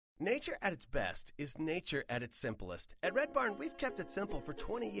Nature at its best is nature at its simplest. At Red Barn, we've kept it simple for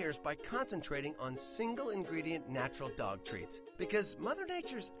 20 years by concentrating on single-ingredient natural dog treats. Because Mother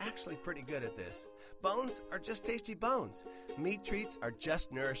Nature's actually pretty good at this. Bones are just tasty bones. Meat treats are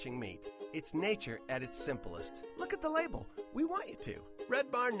just nourishing meat. It's nature at its simplest. Look at the label. We want you to.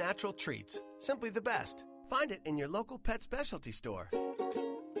 Red Barn Natural Treats. Simply the best. Find it in your local pet specialty store.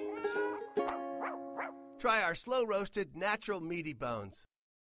 Try our slow-roasted, natural meaty bones.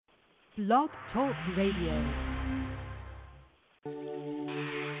 Blog Talk Radio.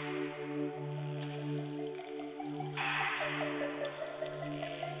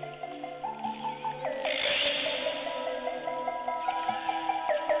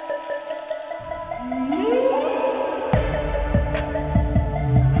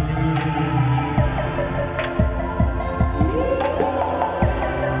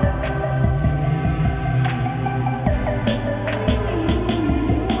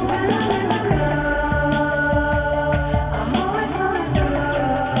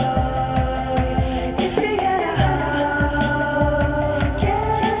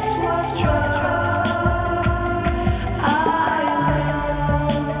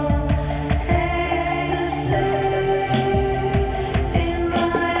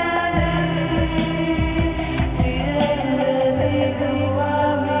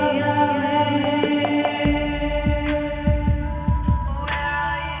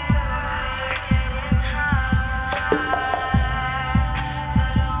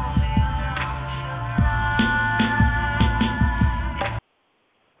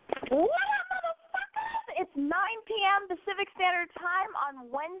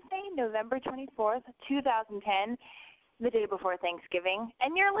 November 24th, 2010, the day before Thanksgiving,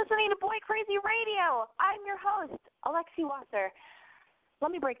 and you're listening to Boy Crazy Radio. I'm your host, Alexi Wasser.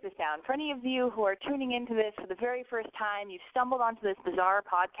 Let me break this down. For any of you who are tuning into this for the very first time, you've stumbled onto this bizarre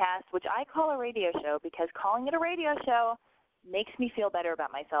podcast, which I call a radio show because calling it a radio show makes me feel better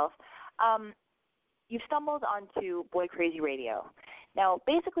about myself. You've stumbled onto Boy Crazy Radio. Now,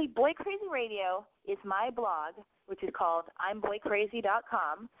 basically, Boy Crazy Radio is my blog, which is called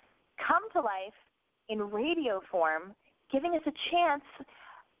I'mBoyCrazy.com, come to life in radio form, giving us a chance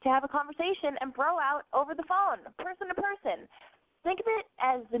to have a conversation and bro out over the phone, person to person. Think of it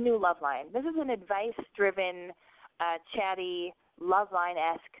as the new Loveline. This is an advice-driven, chatty,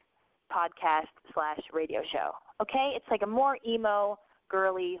 Loveline-esque podcast/radio show. Okay? It's like a more emo,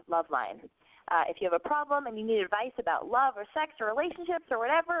 girly Loveline. If you have a problem and you need advice about love or sex or relationships or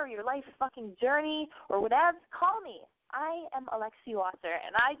whatever, or your life fucking journey or whatever, call me. I am Alexi Wasser,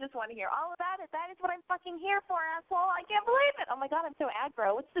 and I just want to hear all about it. That is what I'm fucking here for, asshole. I can't believe it. Oh, my God, I'm so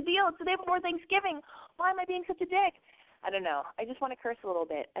aggro. What's the deal? It's the day before Thanksgiving. Why am I being such a dick? I don't know. I just want to curse a little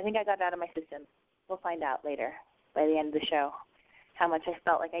bit. I think I got it out of my system. We'll find out later by the end of the show how much I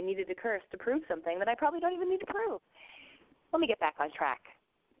felt like I needed to curse to prove something that I probably don't even need to prove. Let me get back on track.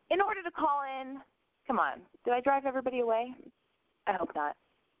 In order to call in, come on, did I drive everybody away? I hope not.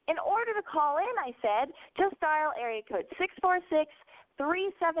 In order to call in, I said, just dial area code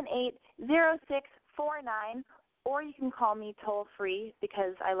 646-378-0649, or you can call me toll-free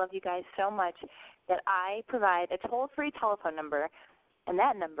because I love you guys so much that I provide a toll-free telephone number, and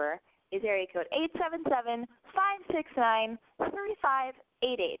that number is area code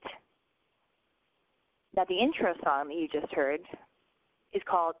 877-569-3588. Now, the intro song that you just heard is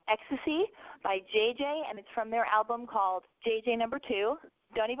called Ecstasy by JJ, and it's from their album called JJ No. 2.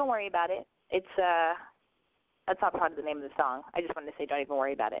 Don't even worry about it. It's that's not part of the name of the song. I just wanted to say don't even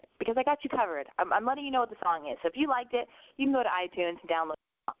worry about it because I got you covered. I'm letting you know what the song is. So if you liked it, you can go to iTunes and download it.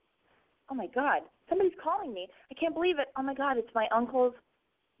 Oh, my God. Somebody's calling me. I can't believe it. Oh, my God. It's my uncle's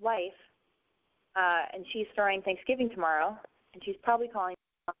wife, and she's throwing Thanksgiving tomorrow, and she's probably calling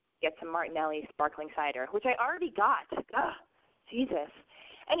to get some Martinelli sparkling cider, which I already got. Ugh, Jesus.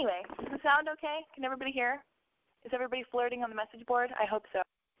 Anyway, does the sound okay? Can everybody hear? Is everybody flirting on the message board? I hope so.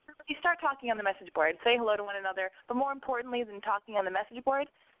 You start talking on the message board. Say hello to one another. But more importantly than talking on the message board,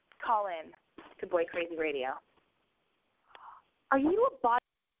 call in to Boy Crazy Radio. Are you a body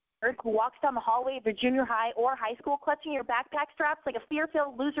nerd who walks down the hallway of your junior high or high school clutching your backpack straps like a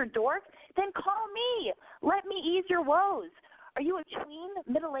fear-filled loser dork? Then call me. Let me ease your woes. Are you a tween,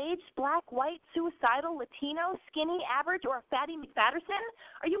 middle-aged, black, white, suicidal, Latino, skinny, average, or a fatty McFatterson?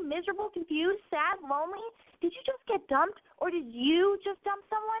 Are you miserable, confused, sad, lonely? Did you just get dumped, or did you just dump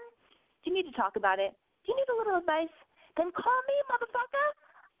someone? Do you need to talk about it? Do you need a little advice? Then call me, motherfucker.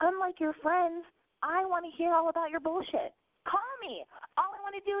 Unlike your friends, I want to hear all about your bullshit. Call me. All I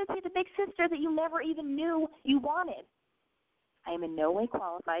want to do is be the big sister that you never even knew you wanted. I am in no way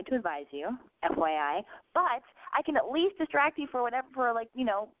qualified to advise you, FYI, but I can at least distract you for whatever, for like,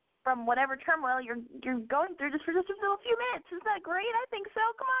 from whatever turmoil you're going through just for just a little few minutes. Isn't that great? I think so.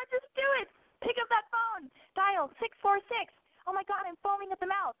 Come on, just do it. Pick up that phone. Dial 646. Oh, my God, I'm foaming at the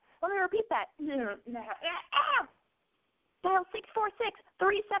mouth. Let me repeat that. Dial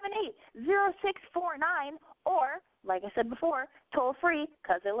 646-378-0649, or, like I said before, toll free,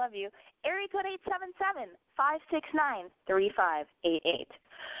 because I love you, area code 877-569-3588.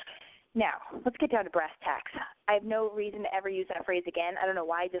 Now, let's get down to brass tacks. I have no reason to ever use that phrase again. I don't know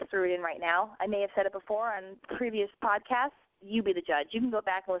why I just threw it in right now. I may have said it before on previous podcasts. You be the judge. You can go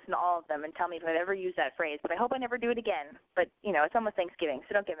back and listen to all of them and tell me if I've ever used that phrase, but I hope I never do it again. But, it's almost Thanksgiving,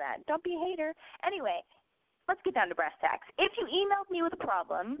 so don't get mad. Don't be a hater. Anyway, let's get down to brass tacks. If you emailed me with a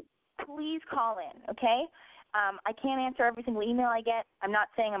problem, please call in, okay? I can't answer every single email I get. I'm not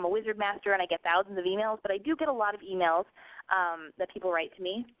saying I'm a wizard master and I get thousands of emails, but I do get a lot of emails that people write to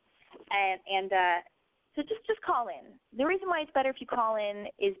me. So just call in. The reason why it's better if you call in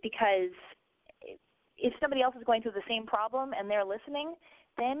is because if somebody else is going through the same problem and they're listening,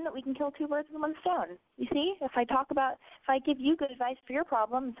 then we can kill two birds with one stone. You see, if I give you good advice for your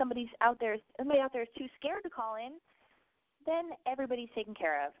problem and somebody out there is too scared to call in, then everybody's taken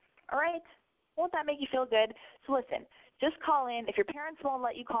care of. All right? Won't that make you feel good? So listen, just call in. If your parents won't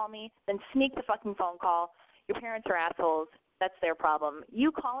let you call me, then sneak the fucking phone call. Your parents are assholes. That's their problem.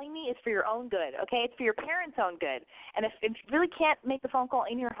 You calling me is for your own good, okay? It's for your parents' own good. And if you really can't make the phone call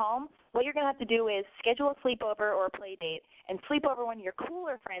in your home, what you're going to have to do is schedule a sleepover or a play date and sleep over one of your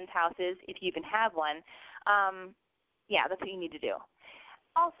cooler friends' houses, if you even have one. Yeah, that's what you need to do.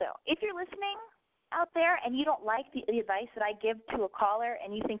 Also, if you're listening out there and you don't like the advice that I give to a caller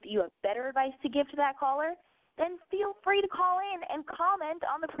and you think that you have better advice to give to that caller, then feel free to call in and comment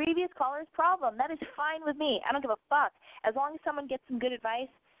on the previous caller's problem. That is fine with me. I don't give a fuck. As long as someone gets some good advice,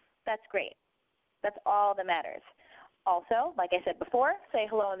 that's great. That's all that matters. Also, like I said before, say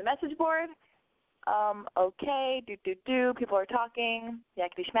hello on the message board. Okay, people are talking.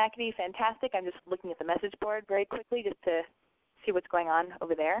 Yakety schmackety, fantastic. I'm just looking at the message board very quickly just to see what's going on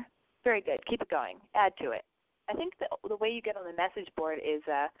over there. Very good. Keep it going. Add to it. I think the way you get on the message board is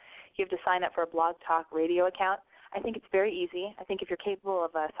you have to sign up for a Blog Talk Radio account. I think it's very easy. I think if you're capable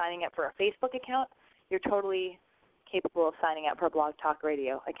of signing up for a Facebook account, you're totally capable of signing up for a Blog Talk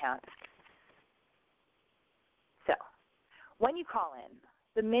Radio account. So, when you call in,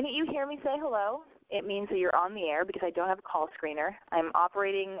 the minute you hear me say hello, it means that you're on the air because I don't have a call screener. I'm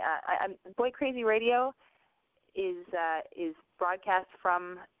operating Boy Crazy Radio is broadcast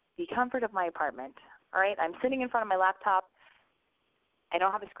from the comfort of my apartment. All right, I'm sitting in front of my laptop. I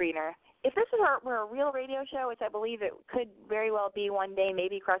don't have a screener. If this were a real radio show, which I believe it could very well be one day,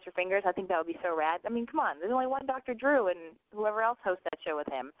 maybe cross your fingers, I think that would be so rad. I mean, come on, there's only one Dr. Drew and whoever else hosts that show with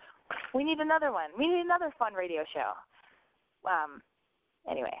him. We need another one. We need another fun radio show.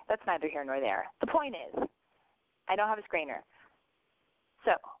 Anyway, that's neither here nor there. The point is, I don't have a screener.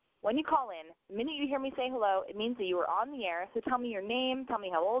 So, when you call in, the minute you hear me say hello, it means that you are on the air. So tell me your name, tell me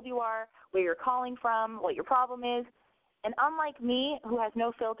how old you are, where you're calling from, what your problem is. And unlike me, who has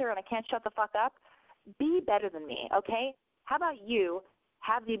no filter and I can't shut the fuck up, be better than me, okay? How about you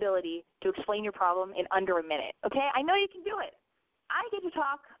have the ability to explain your problem in under a minute, okay? I know you can do it. I get to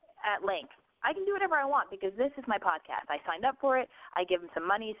talk at length. I can do whatever I want because this is my podcast. I signed up for it. I give them some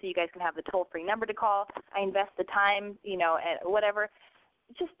money so you guys can have the toll-free number to call. I invest the time, and whatever.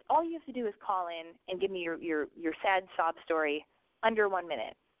 Just all you have to do is call in and give me your sad sob story under 1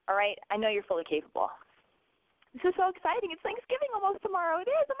 minute, all right? I know you're fully capable. This is so exciting. It's Thanksgiving almost tomorrow. It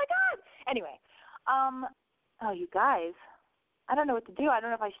is. Oh, my God. Anyway, you guys, I don't know what to do. I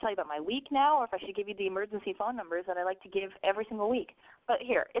don't know if I should tell you about my week now or if I should give you the emergency phone numbers that I like to give every single week. But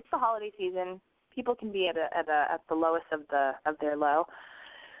here, it's the holiday season. People can be at the lowest of their low.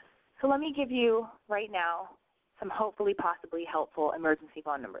 So let me give you right now some hopefully possibly helpful emergency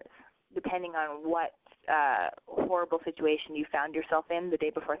phone numbers, depending on what horrible situation you found yourself in the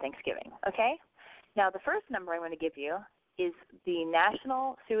day before Thanksgiving, okay? Now, the first number I'm going to give you is the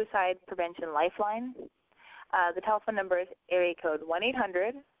National Suicide Prevention Lifeline. The telephone number is area code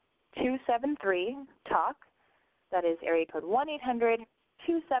 1-800-273-TALK. That is area code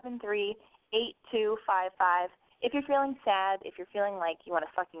 1-800-273-8255. If you're feeling sad, if you're feeling like you want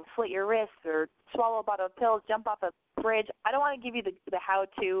to fucking slit your wrists or swallow a bottle of pills, jump off a bridge, I don't want to give you the how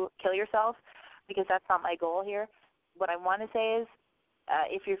to kill yourself because that's not my goal here. What I want to say is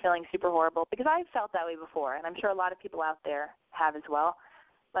if you're feeling super horrible, because I've felt that way before, and I'm sure a lot of people out there have as well.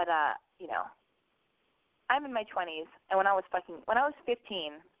 But, I'm in my 20s, and when I was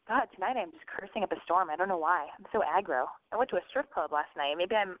 15, God, tonight I'm just cursing up a storm. I don't know why. I'm so aggro. I went to a strip club last night.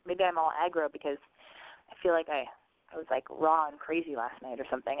 Maybe I'm all aggro because I feel like I was like raw and crazy last night or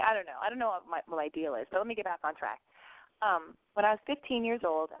something. I don't know. I don't know what my deal is, but let me get back on track. When I was 15 years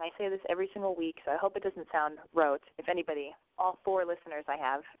old, and I say this every single week, so I hope it doesn't sound rote. If anybody, all 4 listeners I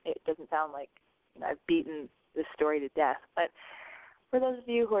have, it doesn't sound like I've beaten this story to death. But for those of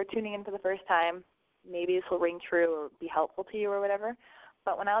you who are tuning in for the first time, maybe this will ring true or be helpful to you or whatever.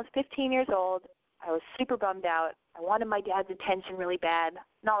 But when I was 15 years old, I was super bummed out. I wanted my dad's attention really bad.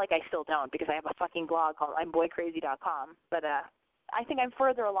 Not like I still don't, because I have a fucking blog called I'mBoyCrazy.com. But I think I'm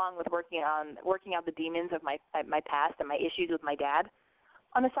further along with working out the demons of my past and my issues with my dad.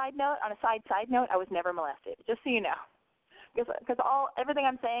 On a side note, I was never molested. Just so you know, because everything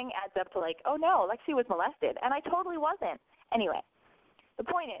I'm saying adds up to like, oh no, Lexi was molested, and I totally wasn't. Anyway, the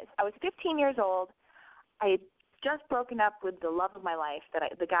point is, I was 15 years old. I had just broken up with the love of my life,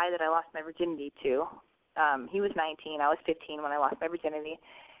 the guy that I lost my virginity to. He was 19. I was 15 when I lost my virginity.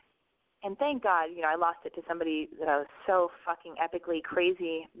 And thank God, I lost it to somebody that I was so fucking epically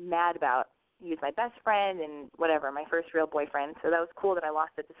crazy mad about. He was my best friend and whatever, my first real boyfriend. So that was cool that I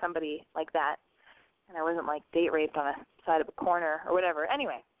lost it to somebody like that. And I wasn't like date raped on a side of a corner or whatever.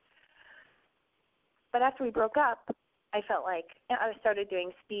 Anyway. But after we broke up, I felt like I started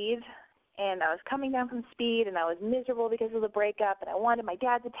doing speed. And I was coming down from speed, and I was miserable because of the breakup, and I wanted my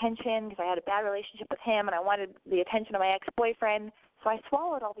dad's attention because I had a bad relationship with him, and I wanted the attention of my ex-boyfriend. So I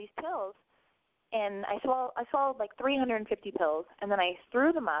swallowed all these pills, and I swallowed like 350 pills, and then I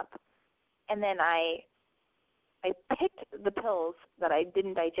threw them up, and then I picked the pills that I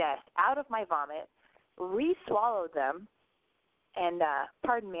didn't digest out of my vomit, re-swallowed them, and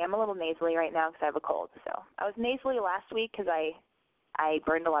pardon me, I'm a little nasally right now because I have a cold. So I was nasally last week because I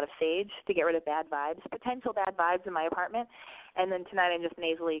burned a lot of sage to get rid of bad vibes, potential bad vibes in my apartment. And then tonight I'm just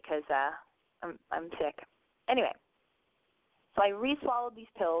nasally because I'm sick. Anyway, so I re-swallowed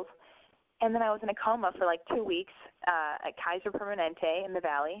these pills, and then I was in a coma for like 2 weeks at Kaiser Permanente in the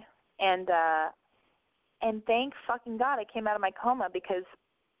Valley. And thank fucking God I came out of my coma, because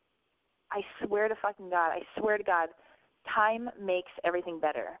I swear to God, time makes everything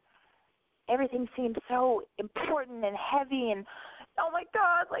better. Everything seemed so important and heavy, and oh my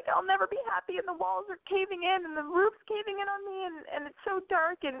God, like I'll never be happy, and the walls are caving in, and the roof's caving in on me, and it's so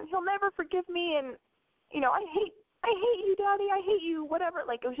dark, and he'll never forgive me, and I hate you, Daddy, I hate you, whatever.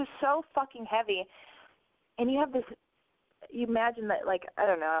 Like, it was just so fucking heavy. And you imagine that, like, I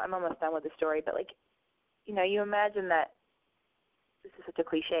don't know, I'm almost done with the story, but like, you imagine that, this is such a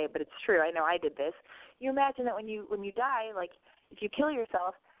cliche, but it's true. I know I did this. You imagine that when you die, like, if you kill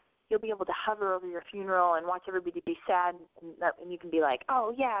yourself, you'll be able to hover over your funeral and watch everybody be sad, and you can be like,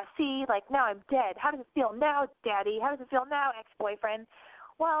 oh, yeah, see, like, now I'm dead. How does it feel now, Daddy? How does it feel now, ex-boyfriend?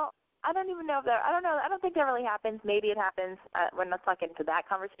 Well, I don't even know if that – I don't know. I don't think that really happens. Maybe it happens. We're not talking into that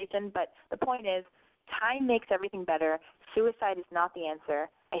conversation. But the point is, time makes everything better. Suicide is not the answer.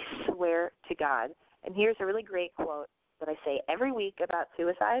 I swear to God. And here's a really great quote that I say every week about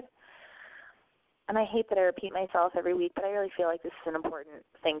suicide. And I hate that I repeat myself every week, but I really feel like this is an important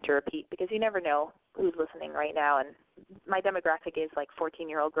thing to repeat, because you never know who's listening right now. And my demographic is like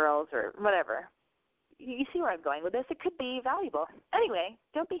 14-year-old girls or whatever. You see where I'm going with this. It could be valuable. Anyway,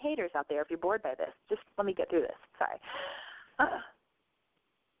 don't be haters out there if you're bored by this. Just let me get through this. Sorry.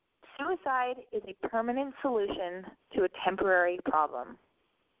 Suicide is a permanent solution to a temporary problem.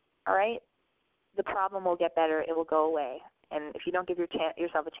 All right? The problem will get better. It will go away. And if you don't give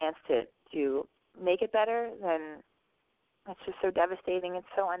yourself a chance to make it better, then it's just so devastating. It's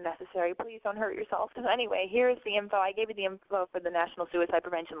so unnecessary. Please don't hurt yourself. So anyway, here's the info. I gave you the info for the National Suicide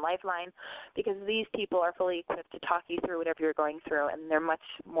Prevention Lifeline, because these people are fully equipped to talk you through whatever you're going through, and they're much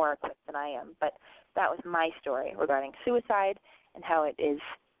more equipped than I am. But that was my story regarding suicide and how it is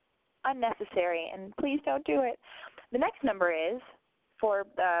unnecessary, and please don't do it. The next number is for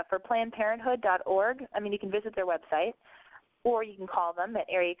PlannedParenthood.org. I mean, you can visit their website, or you can call them at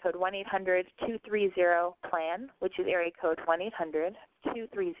area code 1-800-230-PLAN, which is area code 1-800-230-7526.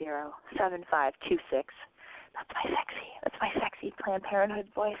 That's my sexy Planned Parenthood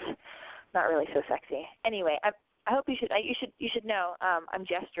voice. Not really so sexy. Anyway, I hope you should know I'm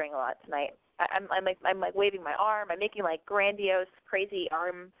gesturing a lot tonight. I'm like waving my arm. I'm making like grandiose, crazy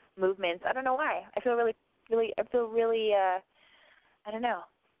arm movements. I don't know why. I feel really I don't know,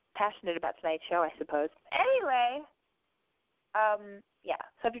 passionate about tonight's show, I suppose. Anyway. Yeah,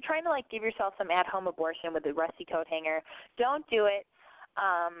 so if you're trying to like give yourself some at-home abortion with a rusty coat hanger, don't do it.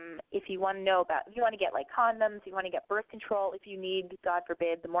 If you want to get like condoms, you want to get birth control, if you need, God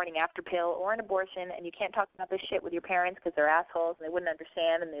forbid, the morning after pill or an abortion, and you can't talk about this shit with your parents because they're assholes and they wouldn't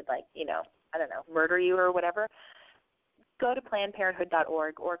understand, and they'd like, I don't know, murder you or whatever, go to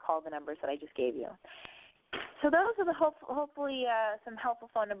PlannedParenthood.org or call the numbers that I just gave you. So those are the hopefully some helpful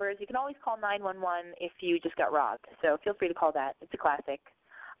phone numbers. You can always call 911 if you just got robbed. So feel free to call that. It's a classic.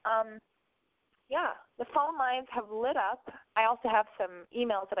 Yeah, the phone lines have lit up. I also have some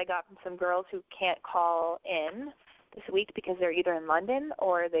emails that I got from some girls who can't call in this week because they're either in London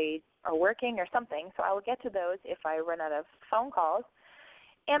or they are working or something. So I will get to those if I run out of phone calls.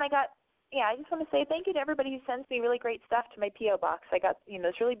 And I just want to say thank you to everybody who sends me really great stuff to my P.O. box. I got,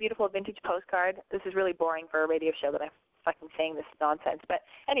 this really beautiful vintage postcard. This is really boring for a radio show that I'm fucking saying this nonsense. But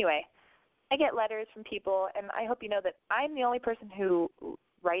anyway, I get letters from people, and I hope you know that I'm the only person who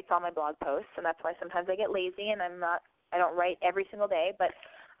writes all my blog posts, and that's why sometimes I get lazy and I don't write every single day. But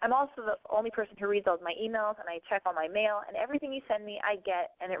I'm also the only person who reads all my emails, and I check all my mail, and everything you send me I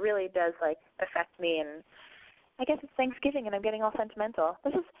get, and it really does affect me. And I guess it's Thanksgiving, and I'm getting all sentimental.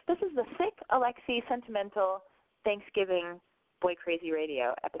 This is the sick Alexi sentimental Thanksgiving Boy Crazy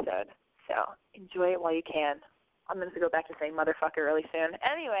Radio episode. So enjoy it while you can. I'm going to go back to saying motherfucker really soon.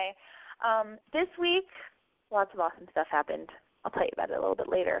 Anyway, this week, lots of awesome stuff happened. I'll tell you about it a little bit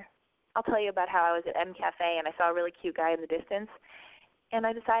later. I'll tell you about how I was at M Cafe and I saw a really cute guy in the distance, and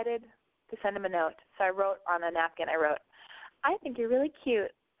I decided to send him a note. So I wrote on a napkin, I think you're really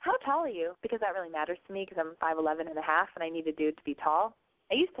cute. How tall are you? Because that really matters to me because I'm 5'11" and a half and I need a dude to be tall.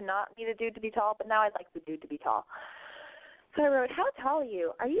 I used to not need a dude to be tall, but now I'd like the dude to be tall. So I wrote, how tall are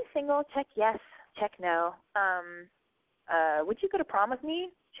you? Are you single? Check yes. Check no. Would you go to prom with me?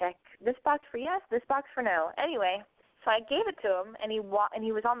 Check this box for yes, this box for no. Anyway, so I gave it to him, and he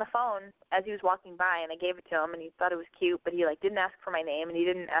was on the phone as he was walking by, and I gave it to him, and he thought it was cute, but he didn't ask for my name, and he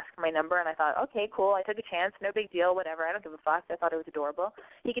didn't ask for my number, and I thought, okay, cool, I took a chance, no big deal, whatever, I don't give a fuck. I thought it was adorable.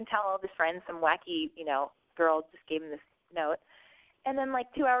 He can tell all of his friends some wacky, girl just gave him this note. And then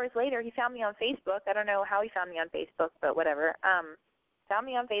 2 hours later, he found me on Facebook. I don't know how he found me on Facebook, but whatever. Found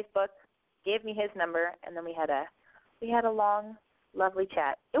me on Facebook, gave me his number, and then we had a long, lovely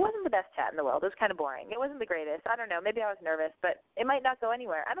chat. It wasn't the best chat in the world. It was kind of boring. It wasn't the greatest. I don't know. Maybe I was nervous, but it might not go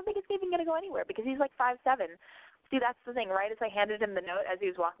anywhere. I don't think it's even going to go anywhere because he's 5'7". See, that's the thing. Right as I handed him the note as he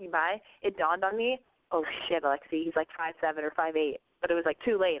was walking by, it dawned on me, oh, shit, Alexi, he's 5'7" or 5'8". But it was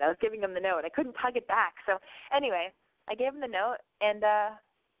too late. I was giving him the note. I couldn't tug it back. So anyway, I gave him the note, and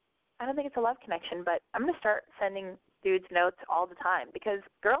I don't think it's a love connection, but I'm going to start sending dudes notes all the time because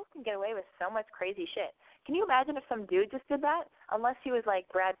girls can get away with so much crazy shit. Can you imagine if some dude just did that? Unless he was like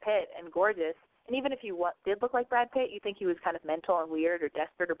Brad Pitt and gorgeous, and even if he did look like Brad Pitt, you think he was kind of mental and weird or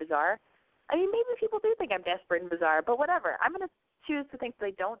desperate or bizarre. I mean, maybe people do think I'm desperate and bizarre, but whatever. I'm going to choose to think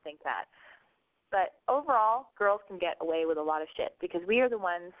they don't think that. But overall, girls can get away with a lot of shit because we are the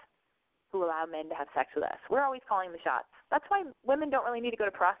ones who allow men to have sex with us. We're always calling the shots. That's why women don't really need to go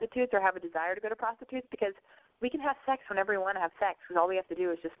to prostitutes or have a desire to go to prostitutes because we can have sex whenever we want to have sex because all we have to do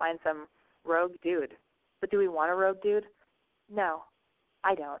is just find some rogue dude. But do we want a rogue dude? No,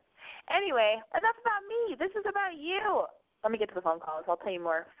 I don't. Anyway, enough about me. This is about you. Let me get to the phone calls. I'll tell you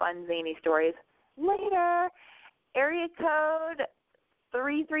more fun, zany stories later. Area code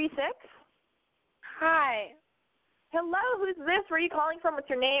 336. Hi. Hello, who's this? Where are you calling from? What's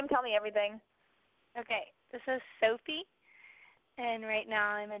your name? Tell me everything. Okay, this is Sophie, and right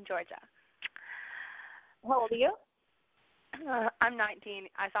now I'm in Georgia. How old are you? I'm 19.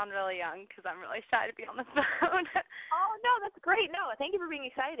 I sound really young because I'm really shy to be on the phone. Oh, no, that's great. No, thank you for being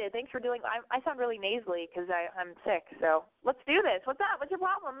excited. Thanks for doing I sound really nasally because I'm sick. So let's do this. What's up? What's your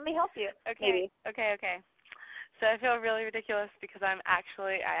problem? Let me help you. Okay, maybe. okay. So I feel really ridiculous because I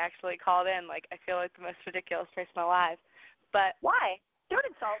actually called in. I feel like the most ridiculous person alive. But why? Don't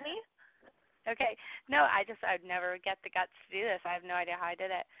insult me. Okay. No, I'd never get the guts to do this. I have no idea how I did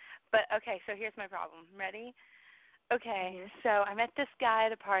it. But, okay, so here's my problem. Ready? Okay, so I met this guy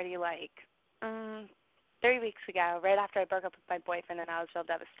at a party 3 weeks ago, right after I broke up with my boyfriend, and I was real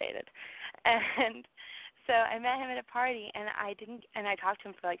devastated. And so I met him at a party, and I talked to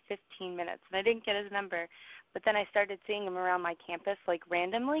him for 15 minutes, and I didn't get his number. But then I started seeing him around my campus,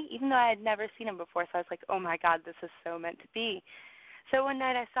 randomly, even though I had never seen him before. So I was like, oh, my God, this is so meant to be. So one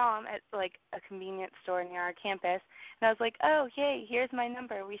night I saw him at, a convenience store near our campus, and I was like, oh, yay, here's my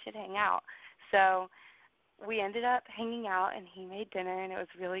number. We should hang out. So we ended up hanging out, and he made dinner, and it was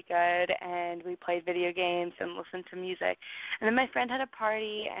really good, and we played video games and listened to music. And then my friend had a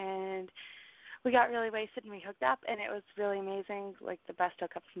party, and we got really wasted, and we hooked up, and it was really amazing, the best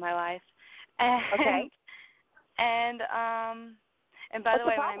hookup of my life. And, okay. And by the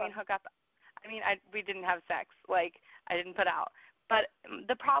way, when I mean problem? hookup, we didn't have sex. I didn't put out. But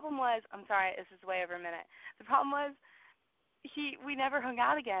the problem was, I'm sorry, this is way over a minute. The problem was we never hung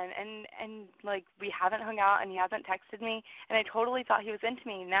out again, and like we haven't hung out, and he hasn't texted me, and I totally thought he was into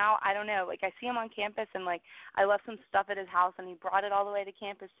me. Now I don't know. Like I see him on campus, and like I left some stuff at his house, and he brought it all the way to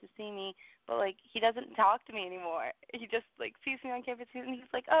campus to see me, but like he doesn't talk to me anymore. He just like sees me on campus, and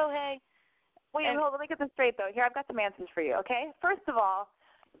he's like, oh hey. Wait, hold on, let me get this straight though. Here, I've got some answers for you. Okay, first of all,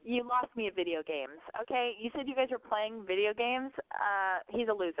 you lost me at video games, okay? You said you guys were playing video games. He's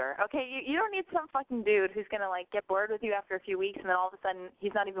a loser, okay? You don't need some fucking dude who's going to, like, get bored with you after a few weeks and then all of a sudden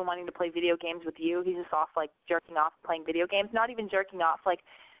he's not even wanting to play video games with you. He's just off, like, jerking off playing video games. Not even jerking off. Like,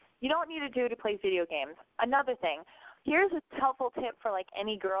 you don't need a dude who plays video games. Another thing, here's a helpful tip for, like,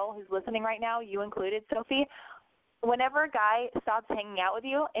 any girl who's listening right now, you included, Sophie. Whenever a guy stops hanging out with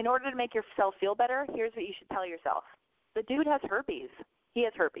you, in order to make yourself feel better, here's what you should tell yourself. The dude has herpes. He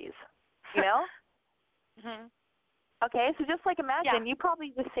has herpes, you know? Mhm. Okay, so just like imagine you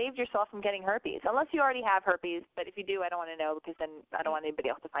probably just saved yourself from getting herpes, unless you already have herpes. But if you do, I don't want to know because then I don't want anybody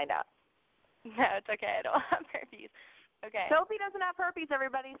else to find out. No, it's okay. I don't have herpes. Okay. Sophie doesn't have herpes,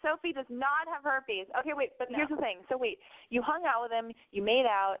 everybody. Sophie does not have herpes. Okay, wait, but here's the thing. So wait, you hung out with him, you made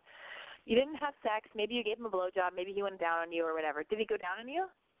out, you didn't have sex, maybe you gave him a blowjob, maybe he went down on you or whatever. Did he go down on you?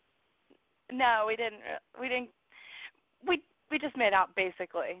 No, we didn't. We just made out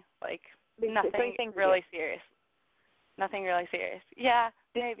basically, like nothing really serious. Nothing really serious. Yeah,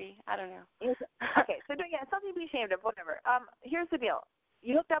 maybe. I don't know. Okay, so something to be ashamed of, whatever. Here's the deal.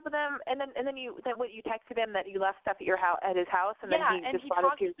 You hooked up with him, and then you texted him that you left stuff at his house, and then he just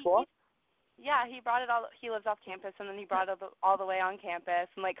brought it to your school. He brought it all. He lives off campus, and then he brought it all the way on campus,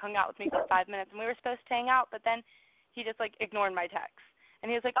 and like hung out with me for 5 minutes, and we were supposed to hang out, but then he just like ignored my text. And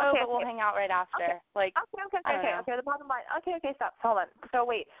he was like, but we'll hang out right after. Okay. Like, Okay, the bottom line. Okay, stop. Hold on. So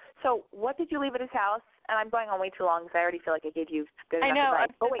wait. So what did you leave at his house? And I'm going on way too long because I already feel like I gave you good enough advice.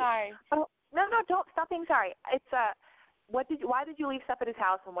 I'm so sorry. Oh, no, don't stop being sorry. It's why did you leave stuff at his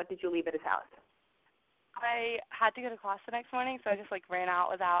house, and what did you leave at his house? I had to go to class the next morning, so I just like ran out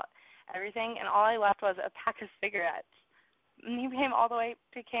without everything, and all I left was a pack of cigarettes. And he came all the way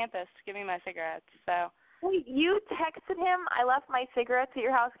to campus to give me my cigarettes. So. Wait, you texted him, I left my cigarettes at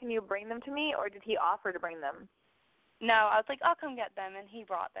your house, can you bring them to me, or did he offer to bring them? No, I was like, I'll come get them, and he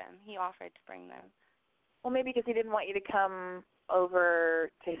brought them. He offered to bring them. Well, maybe because he didn't want you to come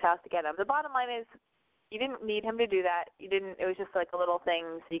over to his house to get them. The bottom line is, you didn't need him to do that. It was just like a little thing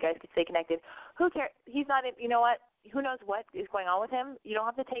so you guys could stay connected. Who cares? He's not in, you know what? Who knows what is going on with him? You don't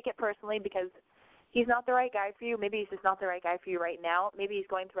have to take it personally because he's not the right guy for you. Maybe he's just not the right guy for you right now. Maybe he's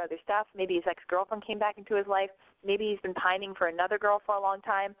going through other stuff. Maybe his ex-girlfriend came back into his life. Maybe he's been pining for another girl for a long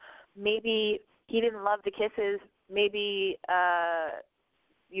time. Maybe he didn't love the kisses. Maybe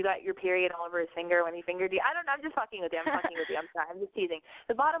you got your period all over his finger when he fingered you. I don't know. I'm just fucking with you. I'm sorry. I'm just teasing.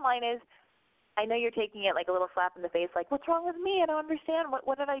 The bottom line is, I know you're taking it like a little slap in the face, like, what's wrong with me? I don't understand.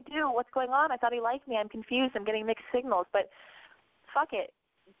 What did I do? What's going on? I thought he liked me. I'm confused. I'm getting mixed signals. But fuck it.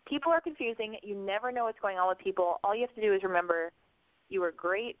 People are confusing. You never know what's going on with people. All you have to do is remember you were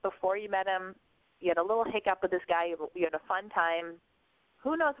great before you met him. You had a little hiccup with this guy. You had a fun time.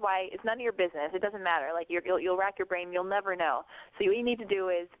 Who knows why? It's none of your business. It doesn't matter. Like you'll rack your brain. You'll never know. So what you need to do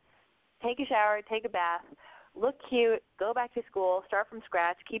is take a shower, take a bath, look cute, go back to school, start from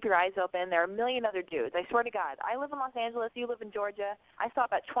scratch, keep your eyes open. There are a million other dudes. I swear to God. I live in Los Angeles. You live in Georgia. I saw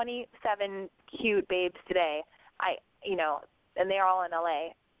about 27 cute babes today. And they're all in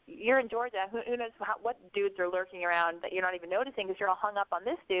LA. You're in Georgia. Who knows what dudes are lurking around that you're not even noticing because you're all hung up on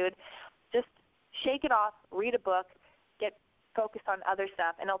this dude. Just shake it off, read a book, get focused on other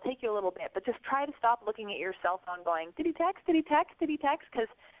stuff, and it'll take you a little bit. But just try to stop looking at your cell phone going, did he text? Did he text? Did he text?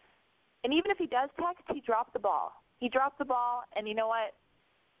 And even if he does text, he dropped the ball. He dropped the ball, and you know what?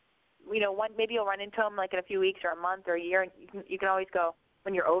 Maybe you'll run into him like in a few weeks or a month or a year, and you can always go,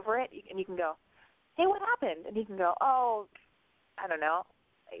 when you're over it, and you can go, hey, what happened? And he can go, oh, I don't know.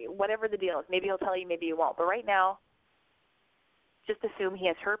 Whatever the deal is. Maybe he'll tell you, maybe he won't. But right now, just assume he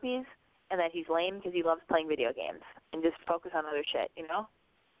has herpes and that he's lame because he loves playing video games, and just focus on other shit, you know?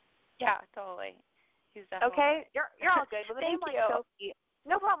 Yeah, totally. He's definitely... Okay? You're all good. With a name Thank like you. Sophie,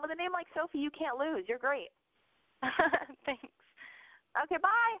 no problem. With a name like Sophie, you can't lose. You're great. Thanks. Okay,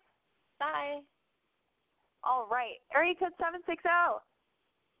 bye. Bye. All right. Area code 760.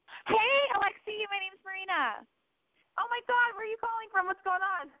 Hey, Alexi, my name's Marina. Oh, my God, where are you calling from? What's going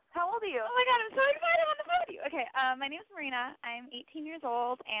on? How old are you? Oh, my God, I'm so excited on the phone with you. Okay, my name's Marina. I'm 18 years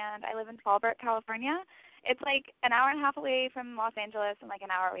old, and I live in Fallbrook, California. It's like an hour and a half away from Los Angeles and like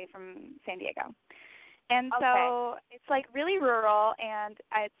an hour away from San Diego. And so it's like really rural, and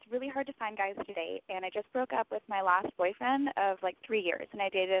it's really hard to find guys to date. And I just broke up with my last boyfriend of like 3 years, and I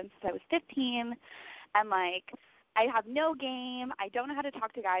dated him since I was 15. And like I have no game. I don't know how to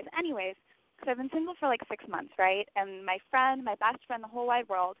talk to guys. Anyways, so I've been single for like 6 months, right? And my best friend, the whole wide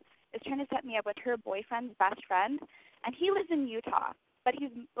world, is trying to set me up with her boyfriend's best friend, and he lives in Utah, but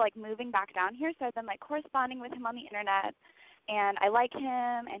he's like moving back down here. So I've been like corresponding with him on the internet, and I like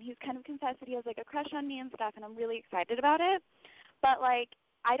him, and he's kind of confessed that he has like a crush on me and stuff, and I'm really excited about it. But like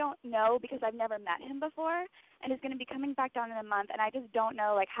I don't know because I've never met him before, and he's going to be coming back down in a month, and I just don't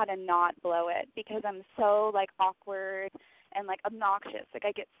know like how to not blow it because I'm so like awkward and like obnoxious. Like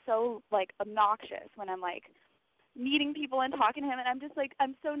I get so like obnoxious when I'm like meeting people and talking to him, and I'm just like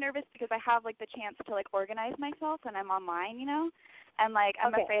I'm so nervous because I have like the chance to like organize myself when I'm online, you know, and like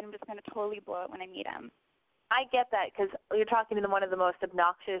I'm afraid I'm just going to totally blow it when I meet him. I get that because you're talking to one of the most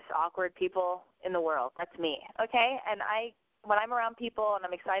obnoxious, awkward people in the world. That's me, okay? And when I'm around people and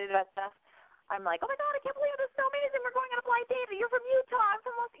I'm excited about stuff, I'm like, oh my God, I can't believe this is so amazing. We're going on a blind date. You're from Utah. I'm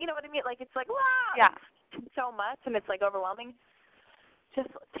from you know what I mean? Like it's like wow, yeah, so much, and it's like overwhelming. Just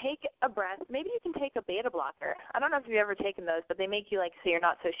take a breath. Maybe you can take a beta blocker. I don't know if you've ever taken those, but they make you like so you're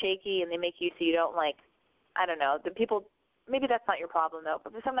not so shaky, and they make you so you don't like, I don't know. The people, maybe that's not your problem though.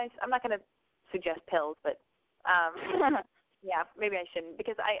 But sometimes I'm not going to suggest pills, but yeah, maybe I shouldn't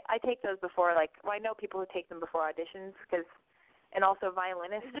because I take those before like I know people who take them before auditions and also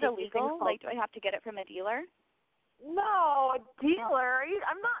violinists. Is it illegal? Like, do I have to get it from a dealer? No, a dealer.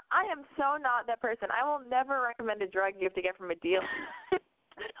 I am so not that person. I will never recommend a drug you have to get from a dealer.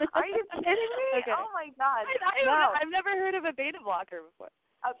 Are you kidding me? Okay. Oh my God. I don't know. I've never heard of a beta blocker before.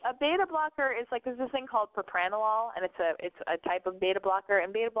 A beta blocker is like there's this thing called propranolol, and it's a type of beta blocker.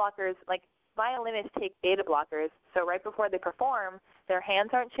 And beta blockers, like violinists take beta blockers, so right before they perform, their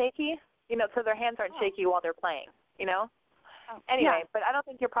hands aren't shaky. You know, so their hands aren't shaky while they're playing. You know. Anyway, yeah. But I don't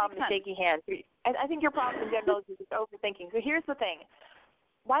think your problem is shaky hands. I think your problem in general is just overthinking. So here's the thing.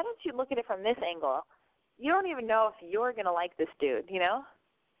 Why don't you look at it from this angle? You don't even know if you're going to like this dude, you know?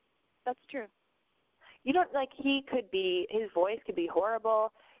 That's true. You don't, like, his voice could be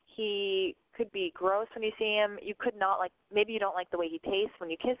horrible. He could be gross when you see him. You could not, like, maybe you don't like the way he tastes when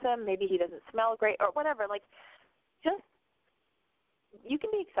you kiss him. Maybe he doesn't smell great or whatever. Like, just, you can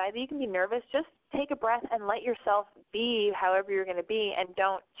be excited. You can be nervous. Just take a breath and let yourself be however you're going to be, and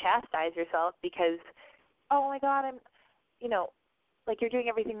don't chastise yourself because, oh my God, I'm, you know, like you're doing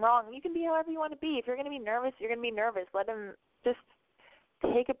everything wrong. You can be however you want to be. If you're going to be nervous, you're going to be nervous. Let him just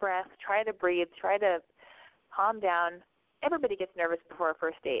take a breath, try to breathe, try to calm down. Everybody gets nervous before a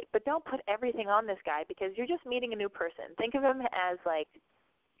first date, but don't put everything on this guy because you're just meeting a new person. Think of him as like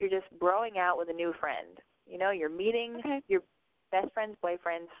you're just broing out with a new friend. You know, you're meeting your best friend's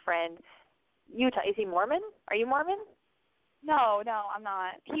boyfriend's friend. Utah. Is he Mormon? Are you Mormon? No, I'm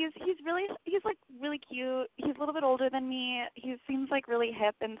not. He's like really cute. He's a little bit older than me. He seems like really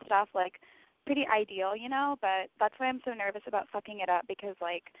hip and stuff, like pretty ideal, you know, but that's why I'm so nervous about fucking it up because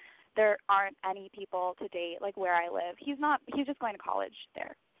like there aren't any people to date like where I live. He's just going to college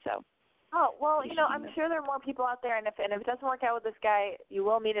there. So oh, well, you know, I'm sure there are more people out there, and if it doesn't work out with this guy, you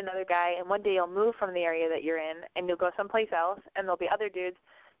will meet another guy, and one day you'll move from the area that you're in and you'll go someplace else and there'll be other dudes.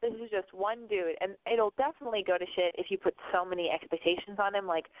 This is just one dude, and it'll definitely go to shit if you put so many expectations on him,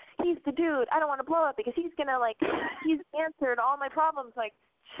 like, he's the dude, I don't want to blow up because he's going to, like, he's answered all my problems. Like,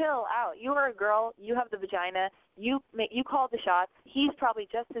 chill out. You are a girl. You have the vagina. You call the shots. He's probably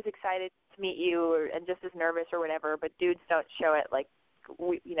just as excited to meet you and just as nervous or whatever, but dudes don't show it like,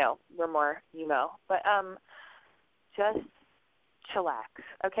 we're more emo. But just chillax,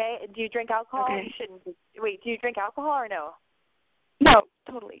 okay? Do you drink alcohol? Okay. You shouldn't. Wait, do you drink alcohol or no? No,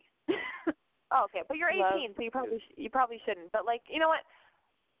 totally. Oh, okay, but you're 18, so you probably shouldn't. But like, you know what?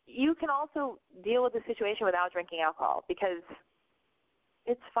 You can also deal with the situation without drinking alcohol because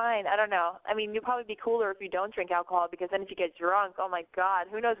it's fine. I don't know. I mean, you'll probably be cooler if you don't drink alcohol because then if you get drunk, oh my God,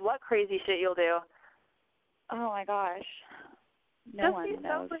 who knows what crazy shit you'll do. Oh my gosh. No Just one be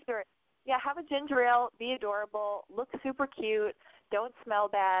knows. so ignorant. Yeah, have a ginger ale, be adorable, look super cute, don't smell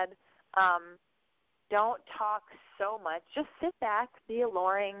bad, don't talk so much. Just sit back, be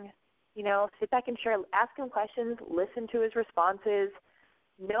alluring, sit back and ask him questions, listen to his responses.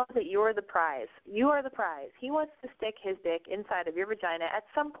 Know that you're the prize. You are the prize. He wants to stick his dick inside of your vagina at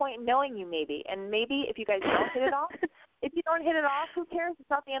some point knowing you maybe. And maybe if you guys don't hit it off, who cares? It's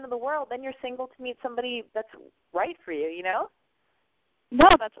not the end of the world. Then you're single to meet somebody that's right for you, you know? No,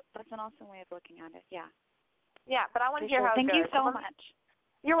 that's an awesome way of looking at it, yeah. Yeah, but I want to hear how it goes. Thank you so much.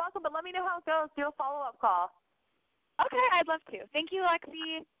 You're welcome, but let me know how it goes. Do a follow-up call. Okay, I'd love to. Thank you,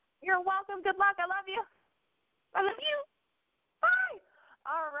 Lexi. You're welcome. Good luck. I love you. I love you. Bye.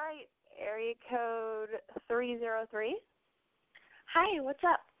 All right. Area code 303. Hi, what's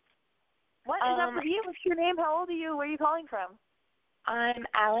up? What is up with you? What's your name? How old are you? Where are you calling from? I'm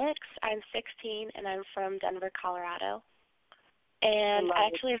Alex. I'm 16, and I'm from Denver, Colorado. And I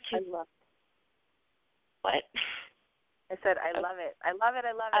actually have two. What? I said I love it. I love it.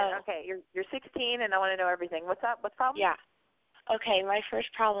 I love it. Okay, you're 16, and I want to know everything. What's up? What's the problem? Yeah. Okay, my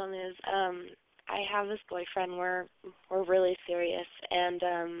first problem is I have this boyfriend. We're really serious, and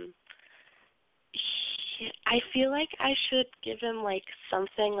I feel like I should give him like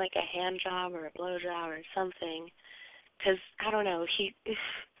something, like a hand job or a blow job or something, because I don't know. He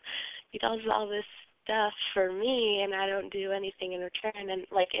does all this stuff for me, and I don't do anything in return. And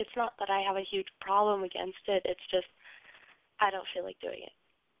like, it's not that I have a huge problem against it. It's just I don't feel like doing it.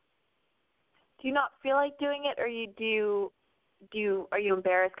 Do you not feel like doing it, or are you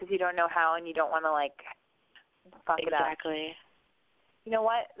embarrassed because you don't know how and you don't want to like fuck it up? Exactly. You know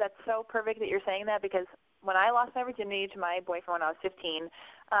what? That's so perfect that you're saying that, because when I lost my virginity to my boyfriend when I was 15,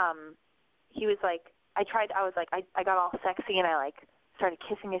 he was like, I got all sexy and I like started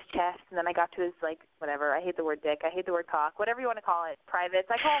kissing his chest, and then I got to his like whatever. I hate the word dick. I hate the word cock. Whatever you want to call it. Privates.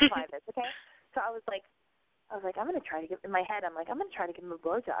 I call them privates. Okay. So I was like, I'm gonna try to give in my head. I'm gonna try to give him a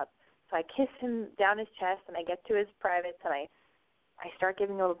blowjob. So I kiss him down his chest, and I get to his privates, and I start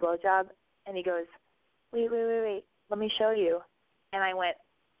giving him a blowjob, and he goes, wait, let me show you. And I went,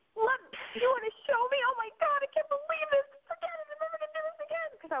 what? You want to show me? Oh, my God, I can't believe this. Forget it. I'm never going to do this again.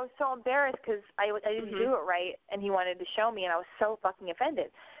 Because I was so embarrassed because I didn't do it right, and he wanted to show me, and I was so fucking offended.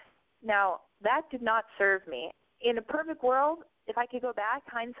 Now, that did not serve me. In a perfect world, if I could go back,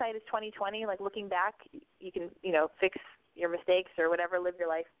 hindsight is 20/20. Like, looking back, you can, fix your mistakes or whatever, live your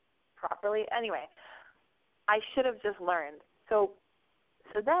life properly. Anyway, I should have just learned. So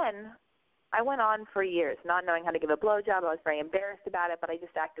then I went on for years not knowing how to give a blowjob. I was very embarrassed about it, but I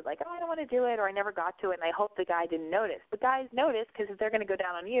just acted like, I don't want to do it, or I never got to it, and I hope the guy didn't notice. But guys notice, because if they're going to go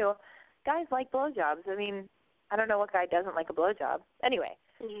down on you, guys like blowjobs. I mean, I don't know what guy doesn't like a blowjob. Anyway,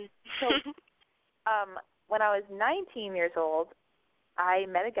 so when I was 19 years old, I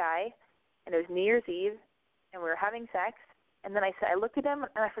met a guy, and it was New Year's Eve, and we were having sex, and then I looked at him,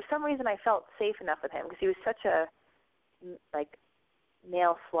 and for some reason I felt safe enough with him because he was such a, like,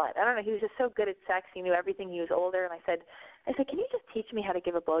 male slut. I don't know. He was just so good at sex. He knew everything. He was older. And I said, can you just teach me how to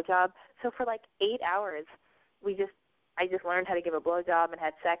give a blowjob? So for like 8 hours, I just learned how to give a blowjob and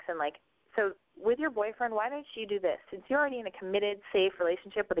had sex. And like, so with your boyfriend, why don't you do this? Since you're already in a committed, safe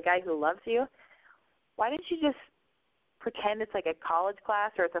relationship with a guy who loves you, why don't you just pretend it's like a college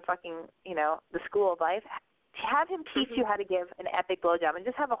class or it's a fucking, the school of life? Have him teach you how to give an epic blowjob and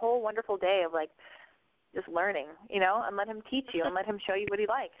just have a whole wonderful day of like, just learning, and let him teach you and let him show you what he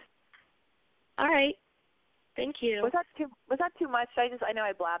likes. All right. Thank you. Was that too much? I know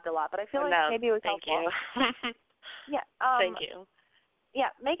I blabbed a lot, but I feel like maybe it was helpful. Thank you. Yeah. Thank you. Yeah,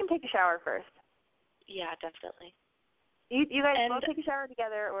 make him take a shower first. Yeah, definitely. You guys both take a shower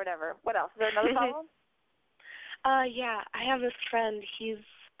together or whatever. What else? Is there another problem? Yeah, I have this friend. He's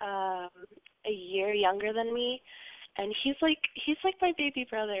a year younger than me. And he's like my baby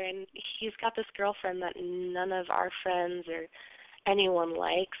brother, and he's got this girlfriend that none of our friends or anyone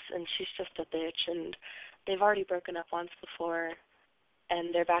likes, and she's just a bitch. And they've already broken up once before,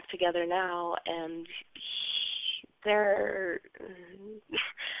 and they're back together now. And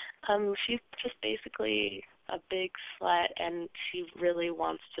she's just basically a big slut, and she really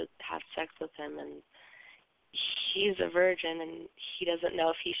wants to have sex with him. And he's a virgin, and he doesn't know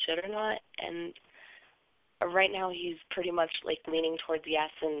if he should or not. And right now he's pretty much like leaning towards yes,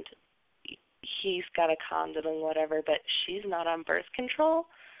 and he's got a condom and whatever, but she's not on birth control.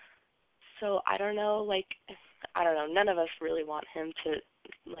 So I don't know, none of us really want him to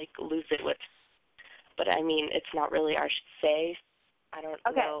like lose it with, but I mean, it's not really our say. I don't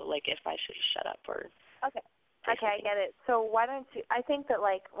know like if I should shut up or Okay, I get it. So why don't you, I think that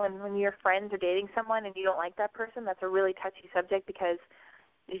like when your friends are dating someone and you don't like that person, that's a really touchy subject, because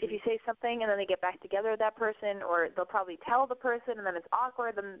if you say something and then they get back together with that person, or they'll probably tell the person and then it's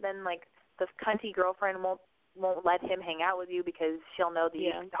awkward, then like this cunty girlfriend won't let him hang out with you because she'll know that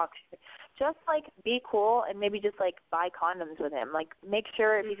you can talk shit. Just like be cool and maybe just like buy condoms with him. Like make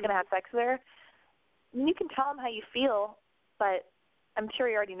sure if he's going to have sex with her, you can tell him how you feel, but I'm sure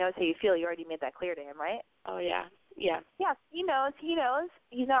he already knows how you feel. You already made that clear to him, right? Oh, yeah. Yeah. Yes, he knows.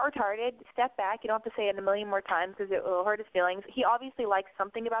 He's not retarded. Step back. You don't have to say it a million more times because it will hurt his feelings. He obviously likes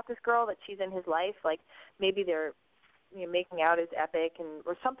something about this girl that she's in his life. Like maybe they're making out is epic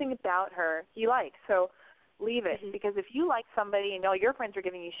or something about her he likes. So leave it, because if you like somebody and all your friends are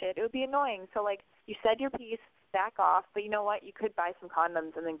giving you shit, it would be annoying. So like you said your piece, back off. But you know what? You could buy some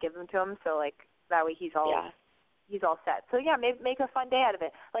condoms and then give them to him. So like that way he's all he's all set. So yeah, make a fun day out of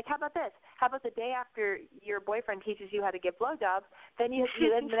it. Like, how about this? How about the day after your boyfriend teaches you how to give blowjobs? Then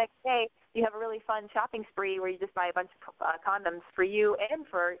then the next day you have a really fun shopping spree where you just buy a bunch of condoms for you and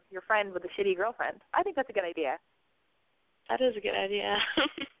for your friend with a shitty girlfriend. I think that's a good idea. That is a good idea.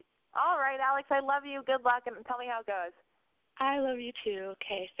 All right, Alex, I love you. Good luck, and tell me how it goes. I love you too.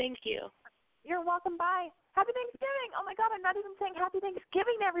 Okay, thank you. You're welcome. Bye. Happy Thanksgiving. Oh, my God, I'm not even saying Happy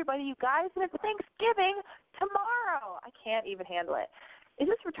Thanksgiving to everybody, you guys, and it's Thanksgiving tomorrow. I can't even handle it.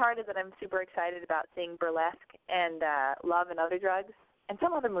 Is this retarded that I'm super excited about seeing Burlesque and Love and Other Drugs and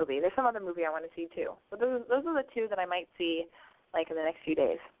some other movie? There's some other movie I want to see, too. But those are the two that I might see, like, in the next few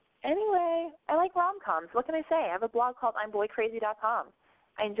days. Anyway, I like rom-coms. What can I say? I have a blog called I'mBoyCrazy.com.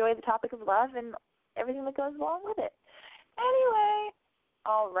 I enjoy the topic of love and everything that goes along with it. Anyway,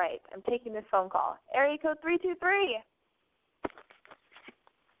 all right, I'm taking this phone call. Area code 323.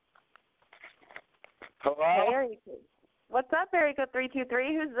 Hello? Hey, area code. What's up, area code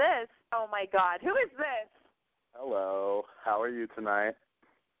 323? Who's this? Oh, my God. Who is this? Hello. How are you tonight?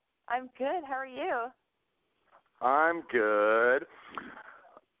 I'm good. How are you? I'm good.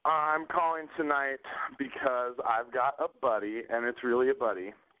 I'm calling tonight because I've got a buddy, and it's really a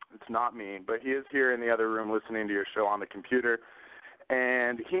buddy. It's not me, but he is here in the other room listening to your show on the computer,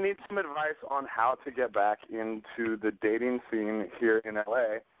 and he needs some advice on how to get back into the dating scene here in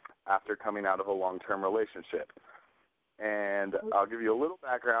LA after coming out of a long-term relationship. And I'll give you a little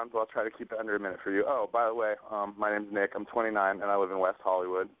background, so I'll try to keep it under a minute for you. Oh, by the way, my name's Nick. I'm 29, and I live in West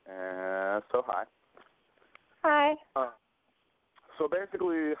Hollywood. So hi. Hi. So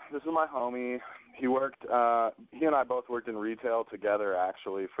basically, this is my homie. He and I both worked in retail together,